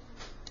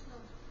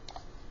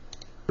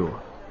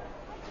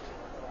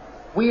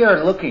We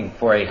are looking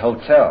for a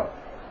hotel.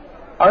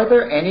 Are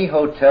there any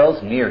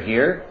hotels near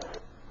here?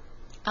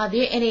 Are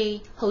there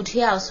any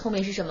hotels 后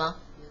面是什么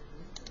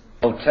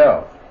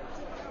Hotel.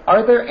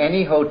 Are there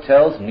any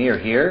hotels near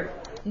here?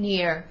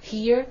 Near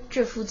here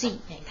这附近，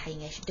它应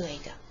该是对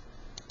的。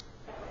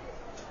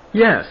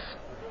Yes,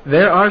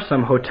 there are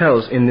some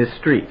hotels in this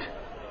street.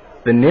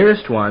 The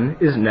nearest one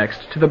is next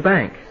to the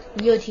bank.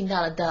 你又听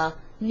到了 the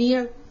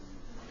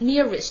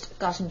nearest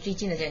告诉你最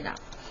近的在哪。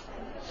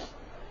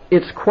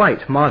It's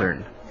quite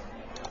modern.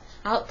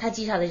 好，他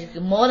介绍的这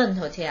个 modern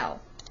hotel。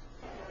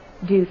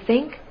 Do you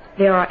think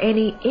there are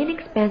any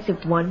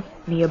inexpensive ones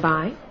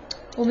nearby?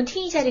 我们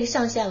听一下这个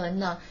上下文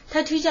呢，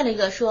他推荐了一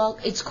个说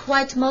it's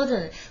quite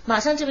modern， 马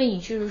上这边语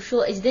句是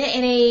说 is there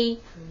any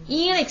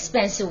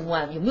inexpensive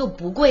one， 有没有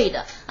不贵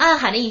的？暗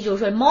含的意思就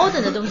是说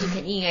modern 的东西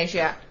肯定应该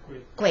是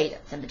贵的，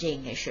那么这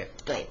应该是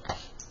对的。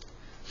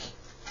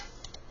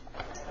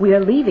We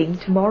are leaving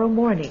tomorrow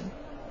morning.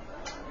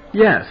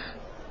 Yes.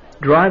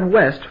 Drive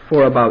west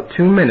for about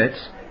 2 minutes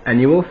and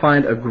you will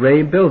find a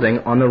gray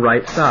building on the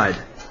right side.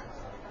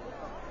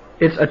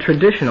 It's a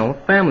traditional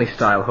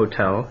family-style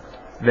hotel,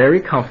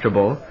 very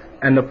comfortable,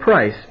 and the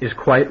price is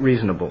quite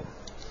reasonable.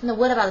 Now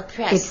what about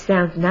the It price?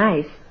 sounds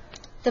nice.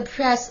 The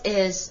price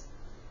is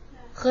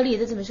合理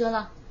的怎么说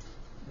了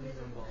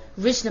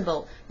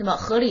？reasonable， 那么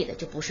合理的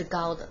就不是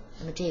高的，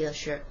那么这个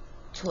是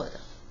错的。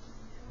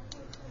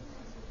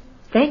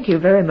Thank you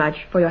very much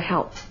for your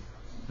help.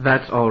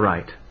 That's all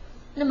right.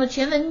 那么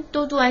全文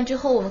都读完之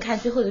后，我们看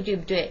最后一个对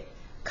不对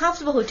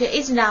 ？Comfortable hotel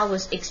isn't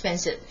always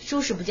expensive，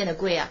 舒适不见得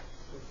贵啊，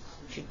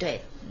是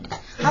对的。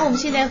好，我们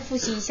现在复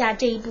习一下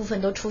这一部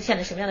分都出现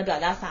了什么样的表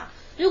达法。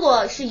如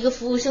果是一个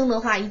服务生的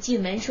话，一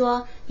进门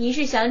说：“您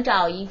是想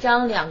找一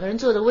张2个人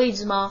坐的位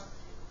置吗？”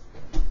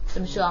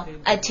怎么说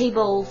 ？A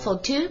table for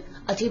two,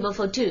 a table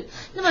for two。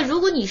那么如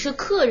果你是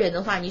客人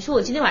的话，你说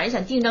我今天晚上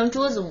想订张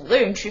桌子，5个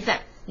人吃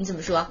饭，你怎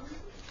么说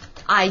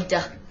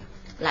 ？I'd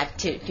like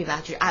to， 对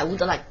吧？就是 I would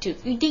like to。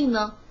预定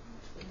呢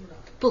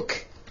 ？Book，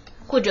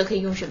 或者可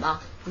以用什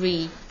么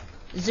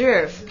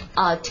 ？Reserve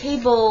a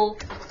table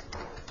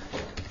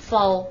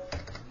for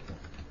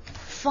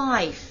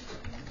 5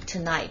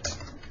 tonight。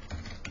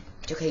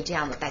就可以这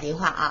样的打电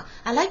话啊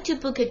 ！I'd like to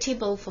book a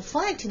table for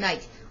 5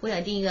 tonight。我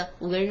想订一个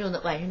5个人用的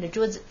晚上的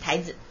桌子台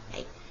子。哎，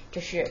这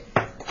是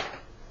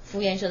服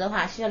务员说的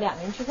话，是要2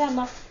个人吃饭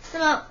吗？那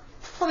么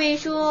后面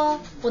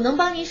说我能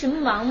帮您什么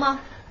忙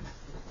吗？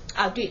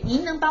啊，对，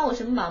您能帮我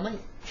什么忙吗？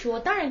说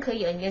当然可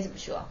以了，你应该怎么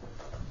说？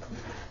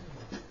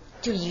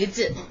就一个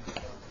字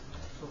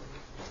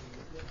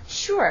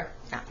 ，Sure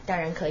啊，当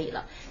然可以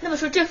了。那么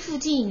说这附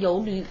近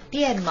有旅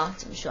店吗？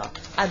怎么说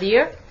 ？Are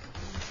there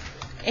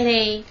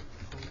any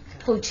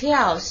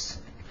hotels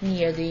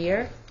near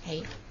there？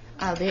 嘿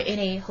 ，Are there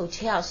any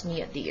hotels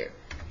near there？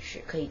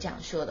 是可以这样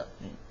说的，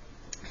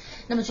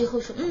那么最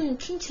后说，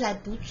听起来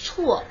不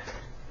错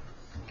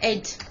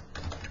 ，It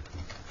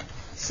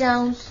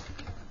sounds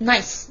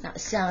nice， 那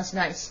sounds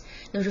nice。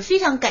那么说非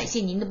常感谢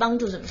您的帮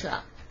助，怎么说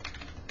啊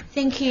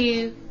 ？Thank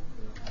you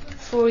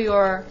for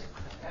your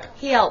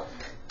help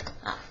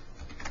啊，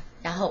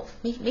然后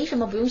没什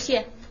么，不用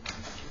谢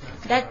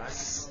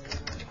 ，That's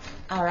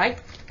all right，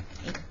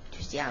 就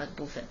是这样的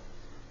部分。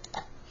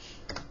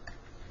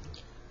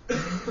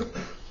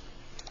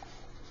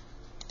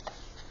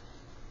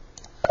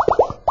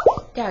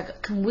第二个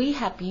 ，Can we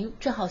help you？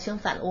 正好相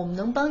反了，我们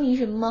能帮您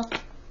什么吗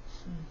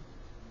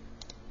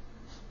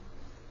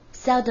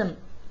？Seldom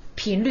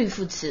频率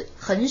副词，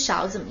很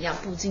少怎么样，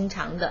不经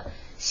常的。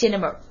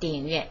Cinema 电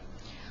影院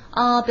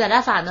表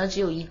达法呢只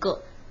有一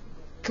个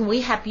 ，Can we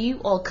help you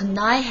or Can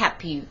I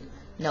help you？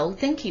 No,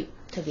 thank you，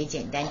 特别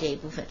简单这一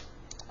部分。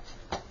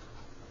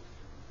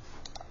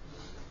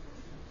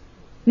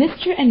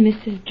Mr. and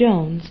Mrs.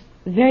 Jones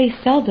very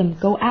seldom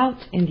go out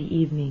in the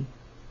evening.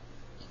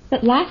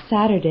 But last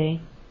Saturday,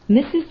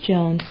 Mrs.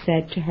 Jones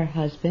said to her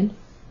husband,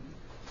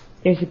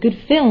 "There's a good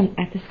film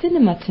at the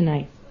cinema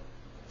tonight.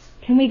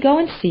 Can we go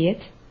and see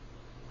it?"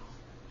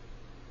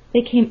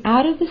 They came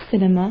out of the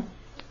cinema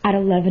at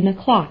 11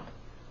 o'clock,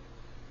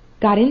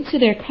 got into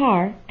their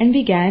car, and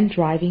began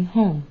driving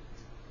home.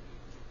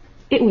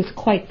 It was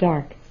quite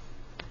dark.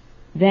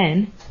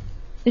 Then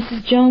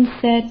Mrs. Jones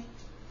said,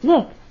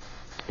 "Look,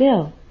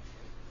 Bill,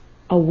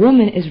 a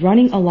woman is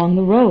running along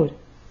the road,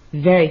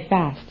 very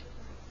fast,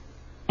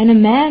 and a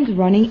man's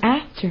running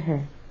after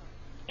her.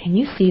 Can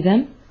you see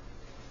them?"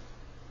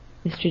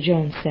 Mr.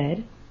 Jones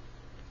said,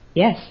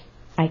 "Yes,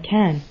 I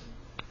can."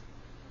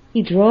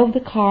 He drove the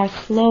car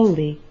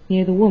slowly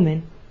near the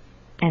woman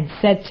and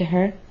said to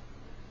her,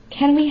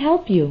 "Can we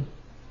help you?"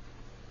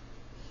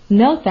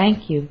 "No,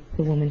 thank you,"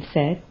 the woman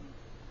said,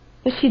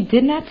 but she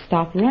did not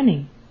stop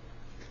running.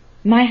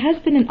 "My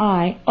husband and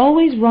I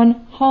always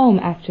run home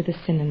after the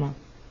cinema,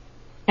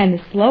 and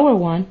the slower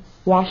one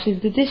washes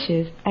the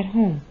dishes at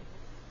home."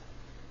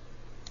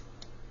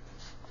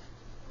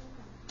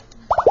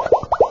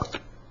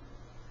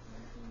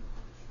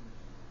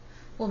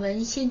 我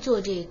们先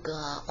做这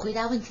个回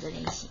答问题的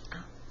练习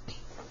啊。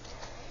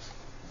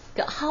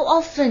How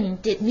often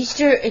did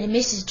Mr. and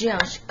Mrs.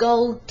 Jones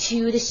go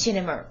to the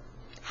cinema?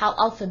 How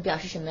often 表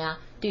示什么呀？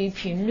对于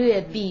频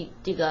率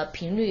这个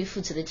频率副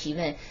词的提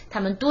问，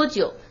他们多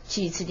久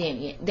去一次电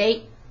影院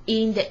 ？They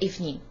in the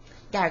evening。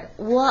第二个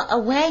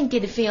 ，When did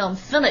the film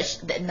finish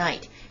that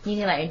night？ 那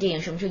天晚上电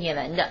影什么时候演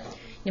完的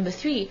 ？Number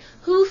 3,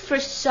 Who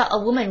first saw a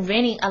woman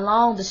running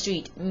along the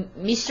street?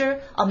 Mr.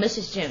 or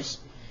Mrs. Jones？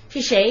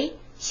 是谁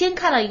先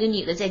看到一个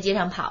女的在街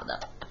上跑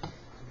的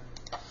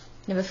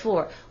 ？Number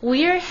 4,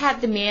 Where had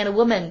the man and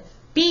woman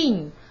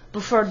been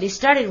before they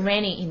started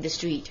running in the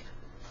street？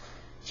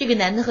 这个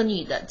男的和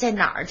女的在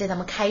哪儿？在他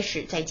们开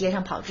始在街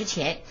上跑之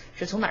前，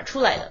是从哪儿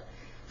出来的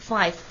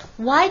 ？5,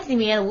 Why did the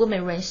man and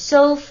woman run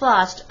so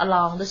fast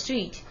along the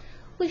street？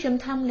 为什么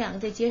他们两个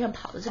在街上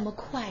跑得这么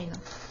快呢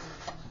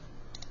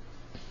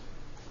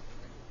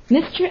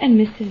Mr. and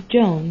Mrs.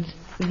 Jones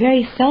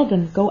very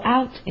seldom go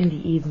out in the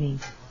evening.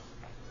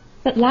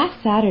 But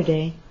last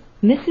Saturday,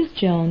 Mrs.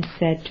 Jones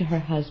said to her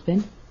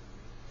husband,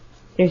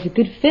 "There's a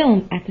good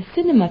film at the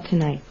cinema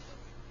tonight.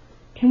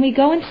 Can we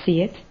go and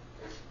see it?"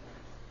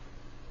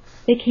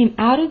 They came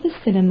out of the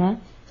cinema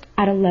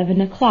at 11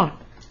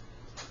 o'clock,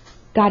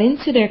 got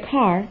into their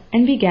car,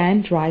 and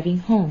began driving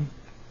home.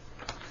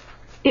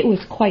 It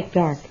was quite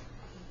dark.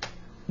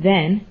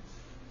 Then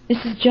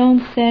Mrs.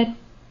 Jones said,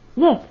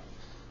 "Look,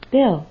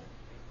 Bill,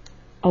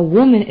 a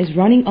woman is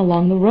running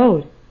along the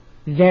road,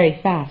 very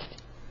fast,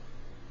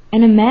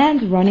 and a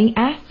man's running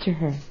after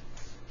her.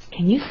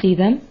 Can you see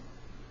them?"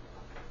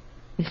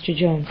 Mr.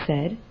 Jones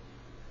said,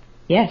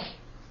 "Yes,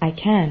 I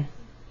can."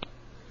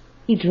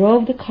 He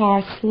drove the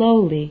car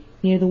slowly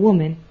near the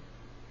woman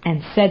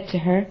and said to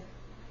her,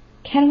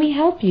 "Can we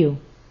help you?"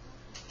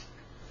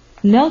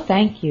 "No,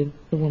 thank you,"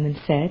 the woman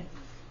said,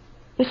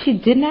 but she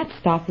did not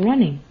stop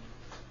running.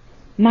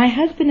 "My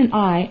husband and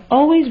I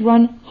always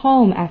run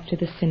home after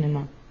the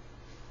cinema,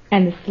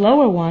 and the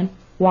slower one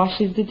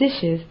washes the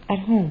dishes at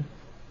home."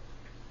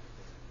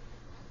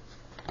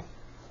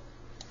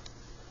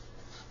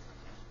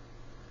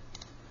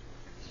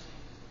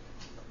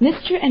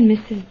 Mr. and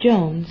Mrs.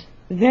 Jones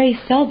very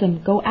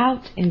seldom go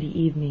out in the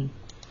evening.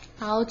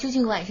 好，究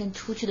竟晚上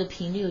出去的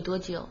频率有多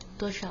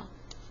少？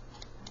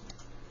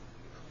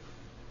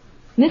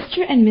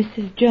 Mr. and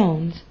Mrs.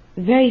 Jones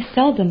very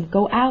seldom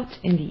go out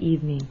in the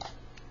evening.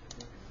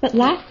 But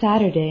last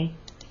Saturday,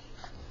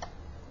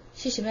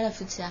 是什么样的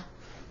副词啊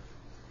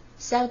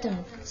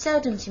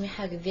 ？seldom 前面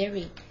还有个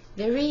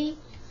very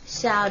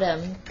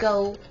seldom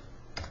go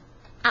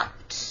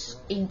out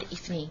in the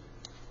evening.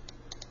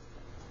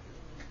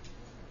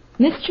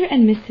 Mr.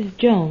 and Mrs.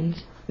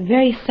 Jones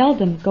very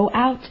seldom go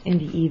out in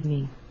the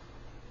evening.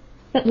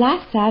 But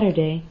last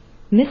Saturday,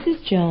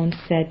 Mrs. Jones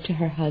said to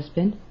her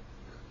husband,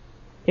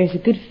 "There's a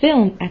good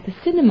film at the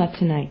cinema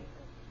tonight.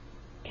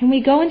 Can we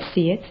go and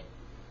see it?"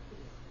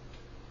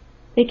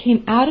 They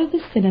came out of the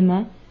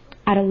cinema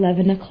at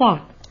 11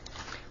 o'clock.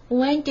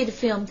 When did the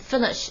film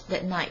finish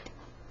that night?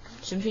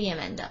 什么时候演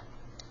完的？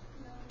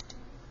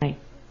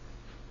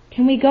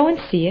 Can we go and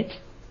see it?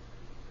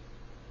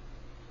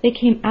 They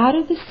came out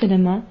of the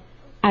cinema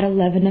at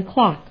 11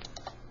 o'clock.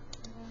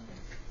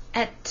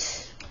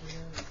 At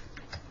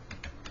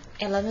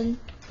 11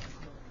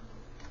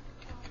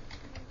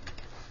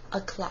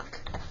 o'clock.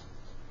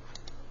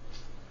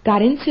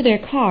 Got into their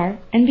car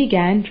and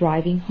began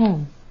driving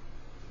home.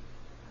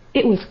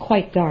 It was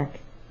quite dark.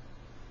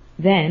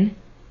 Then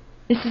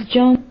Mrs.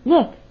 Jones,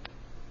 "Look,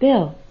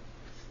 Bill,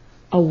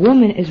 a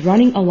woman is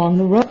running along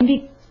the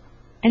road,"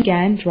 and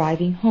began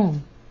driving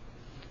home.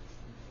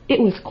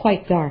 It was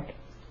quite dark.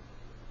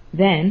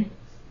 Then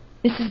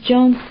Mrs.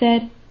 Jones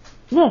said,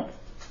 "Look,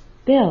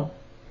 Bill,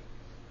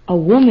 a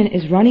woman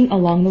is running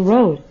along the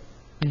road,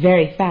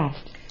 very fast."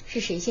 是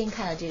谁先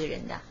看到这个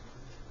人的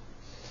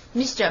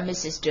 ？Mr. and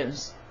Mrs.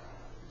 Jones.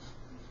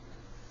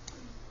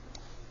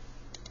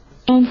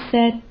 Jones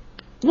said,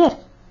 "Look."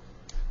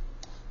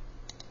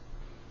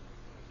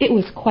 It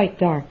was quite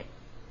dark.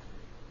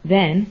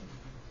 Then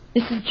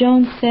Mrs.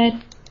 Jones said,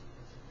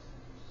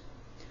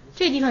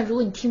 这个地方如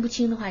果你听不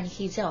清的话，你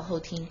可以再往后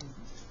听。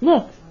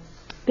 "Look,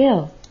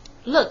 Bill."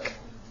 Look,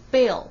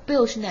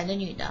 Bill 是男的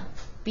女的？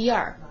比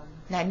尔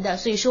男的，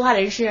所以说话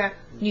的人是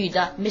女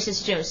的。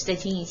Mrs. Jones 再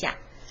听一下，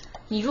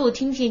你如果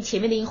听不见前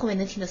面的音，后面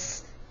能听到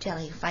s 这样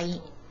的一个发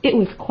音。It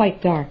was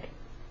quite dark.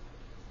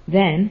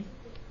 Then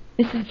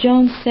Mrs.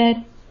 Jones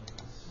said,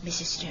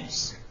 Mrs.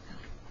 Jones.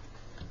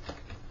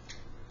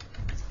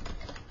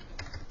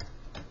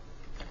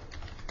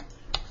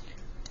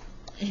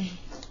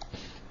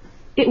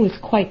 It was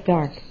quite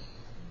dark.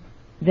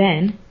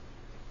 Then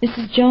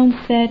Mrs. Jones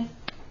said,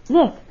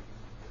 "Look,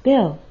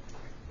 Bill,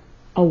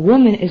 a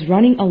woman is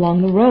running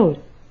along the road,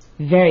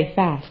 very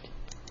fast,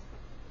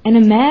 and a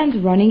man's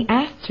running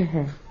after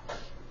her.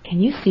 Can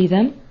you see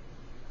them?"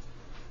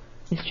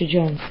 Mr.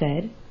 Jones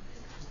said,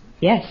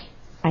 "Yes,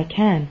 I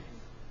can."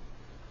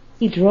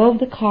 He drove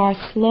the car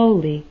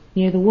slowly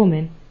near the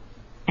woman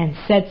and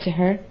said to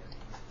her,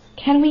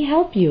 "Can we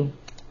help you?"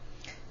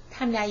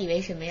 他们俩以为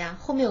什么呀？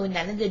后面有个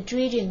男的在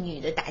追这个女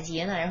的打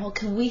劫呢，然后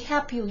Can we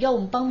help you？ 要我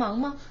们帮忙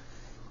吗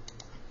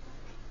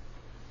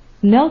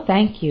 "No,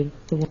 thank you,"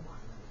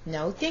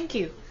 the？No, thank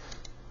you.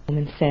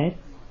 woman said,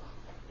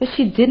 but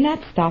she did not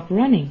stop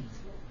running.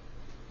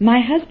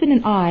 "My husband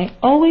and I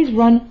always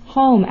run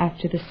home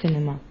after the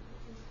cinema,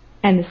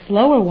 and the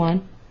slower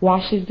one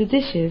washes the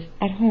dishes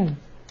at home."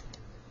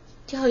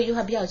 最后一句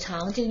话比较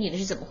长，这个女的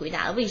是怎么回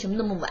答的？为什么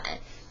那么晚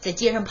在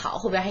街上跑，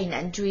后边还有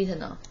男追她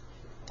呢？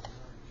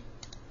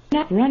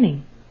 Not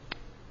running.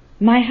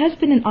 "My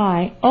husband and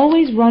I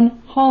always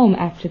run home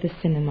after the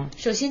cinema."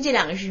 首先这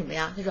两个是什么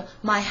呀？他说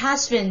My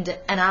husband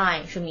and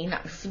I 说明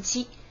两个是夫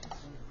妻。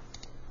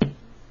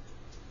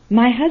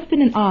 "My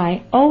husband and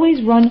I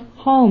always run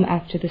home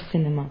after the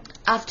cinema."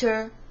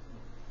 After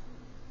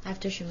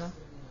什么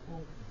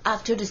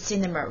 ？After the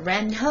cinema.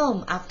 Ran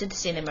home after the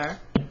cinema.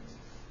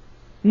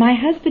 "My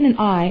husband and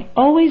I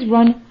always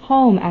run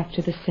home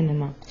after the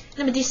cinema."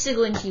 那么第四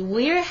个问题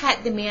Where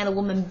had the man and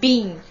woman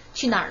been？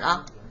 去哪儿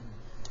了？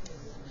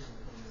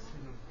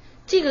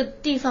这个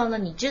地方呢，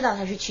你知道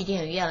他是去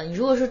电影院了。你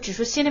如果说只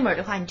说 cinema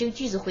的话，你这个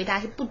句子回答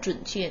是不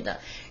准确的。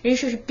人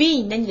家说是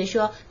been， 那你得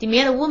说 the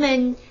man and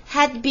woman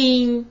had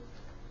been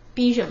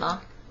什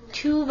么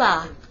to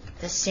吧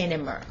the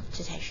cinema，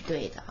 这才是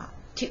对的啊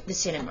to the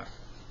cinema。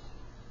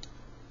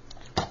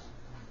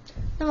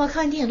那么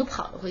看完电影都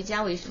跑了回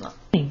家，为什么？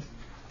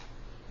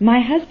 My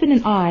husband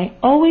and I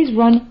always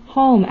run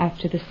home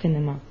after the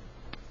cinema,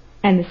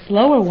 and the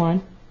slower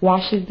one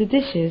washes the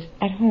dishes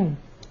at home.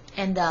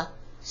 And the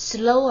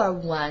slower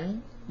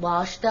one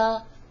wash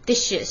the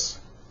dishes.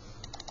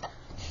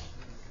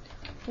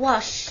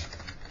 Wash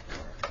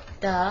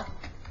the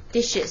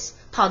dishes.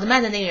 跑得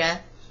慢的那个人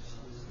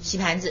洗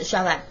盘子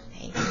刷碗。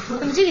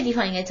那么这个地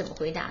方应该怎么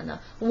回答呢？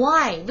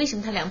 Why？ 为什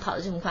么他俩跑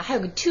得这么快？还有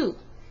个 to。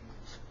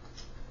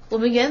我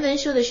们原文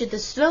说的是 the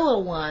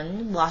slower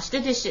one wash the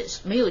dishes，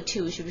 没有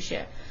to 是不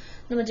是？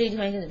那么这个地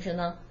方应该怎么说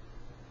呢？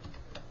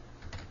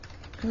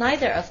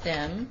 Neither of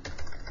them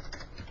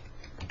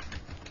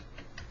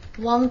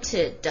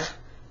wanted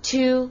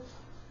to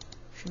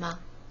什么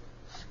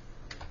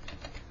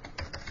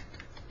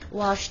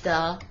wash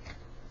the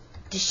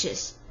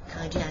dishes， 看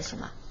看这样行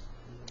吗？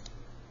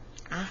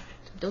啊，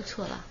怎么都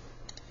错了？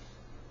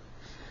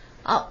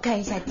好，看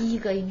一下第一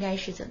个应该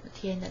是怎么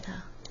填的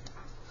它。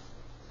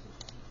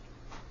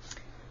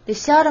They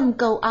seldom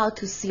go out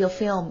to see a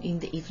film in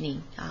the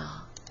evening.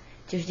 啊，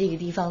就是这个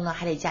地方呢，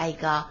还得加一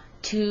个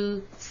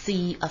to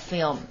see a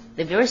film.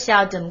 They very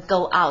seldom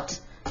go out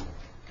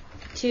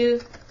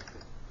to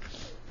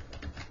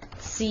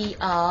see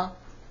a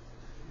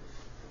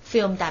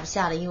film 打不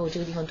下了，因为我这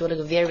个地方多了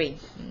个 very。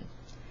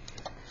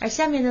而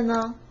下面的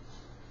呢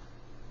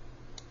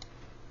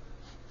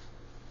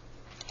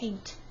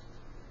 ，hint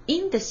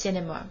in the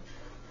cinema。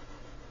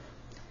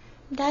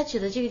大家觉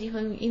得这个地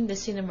方用 in the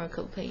cinema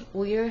可不可以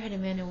 ？Where had a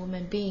man and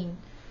woman been？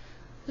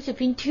 我觉得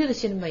been to the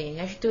cinema 也应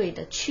该是对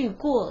的，去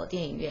过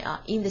电影院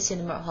啊。In the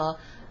cinema 和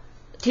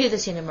to the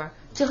cinema，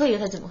 最后一个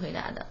他怎么回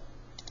答的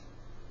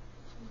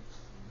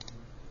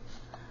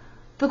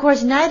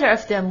 ？Because neither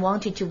of them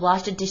wanted to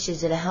wash the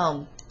dishes at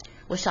home。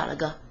我少了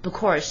个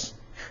because。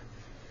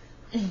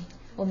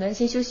我们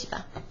先休息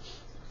吧。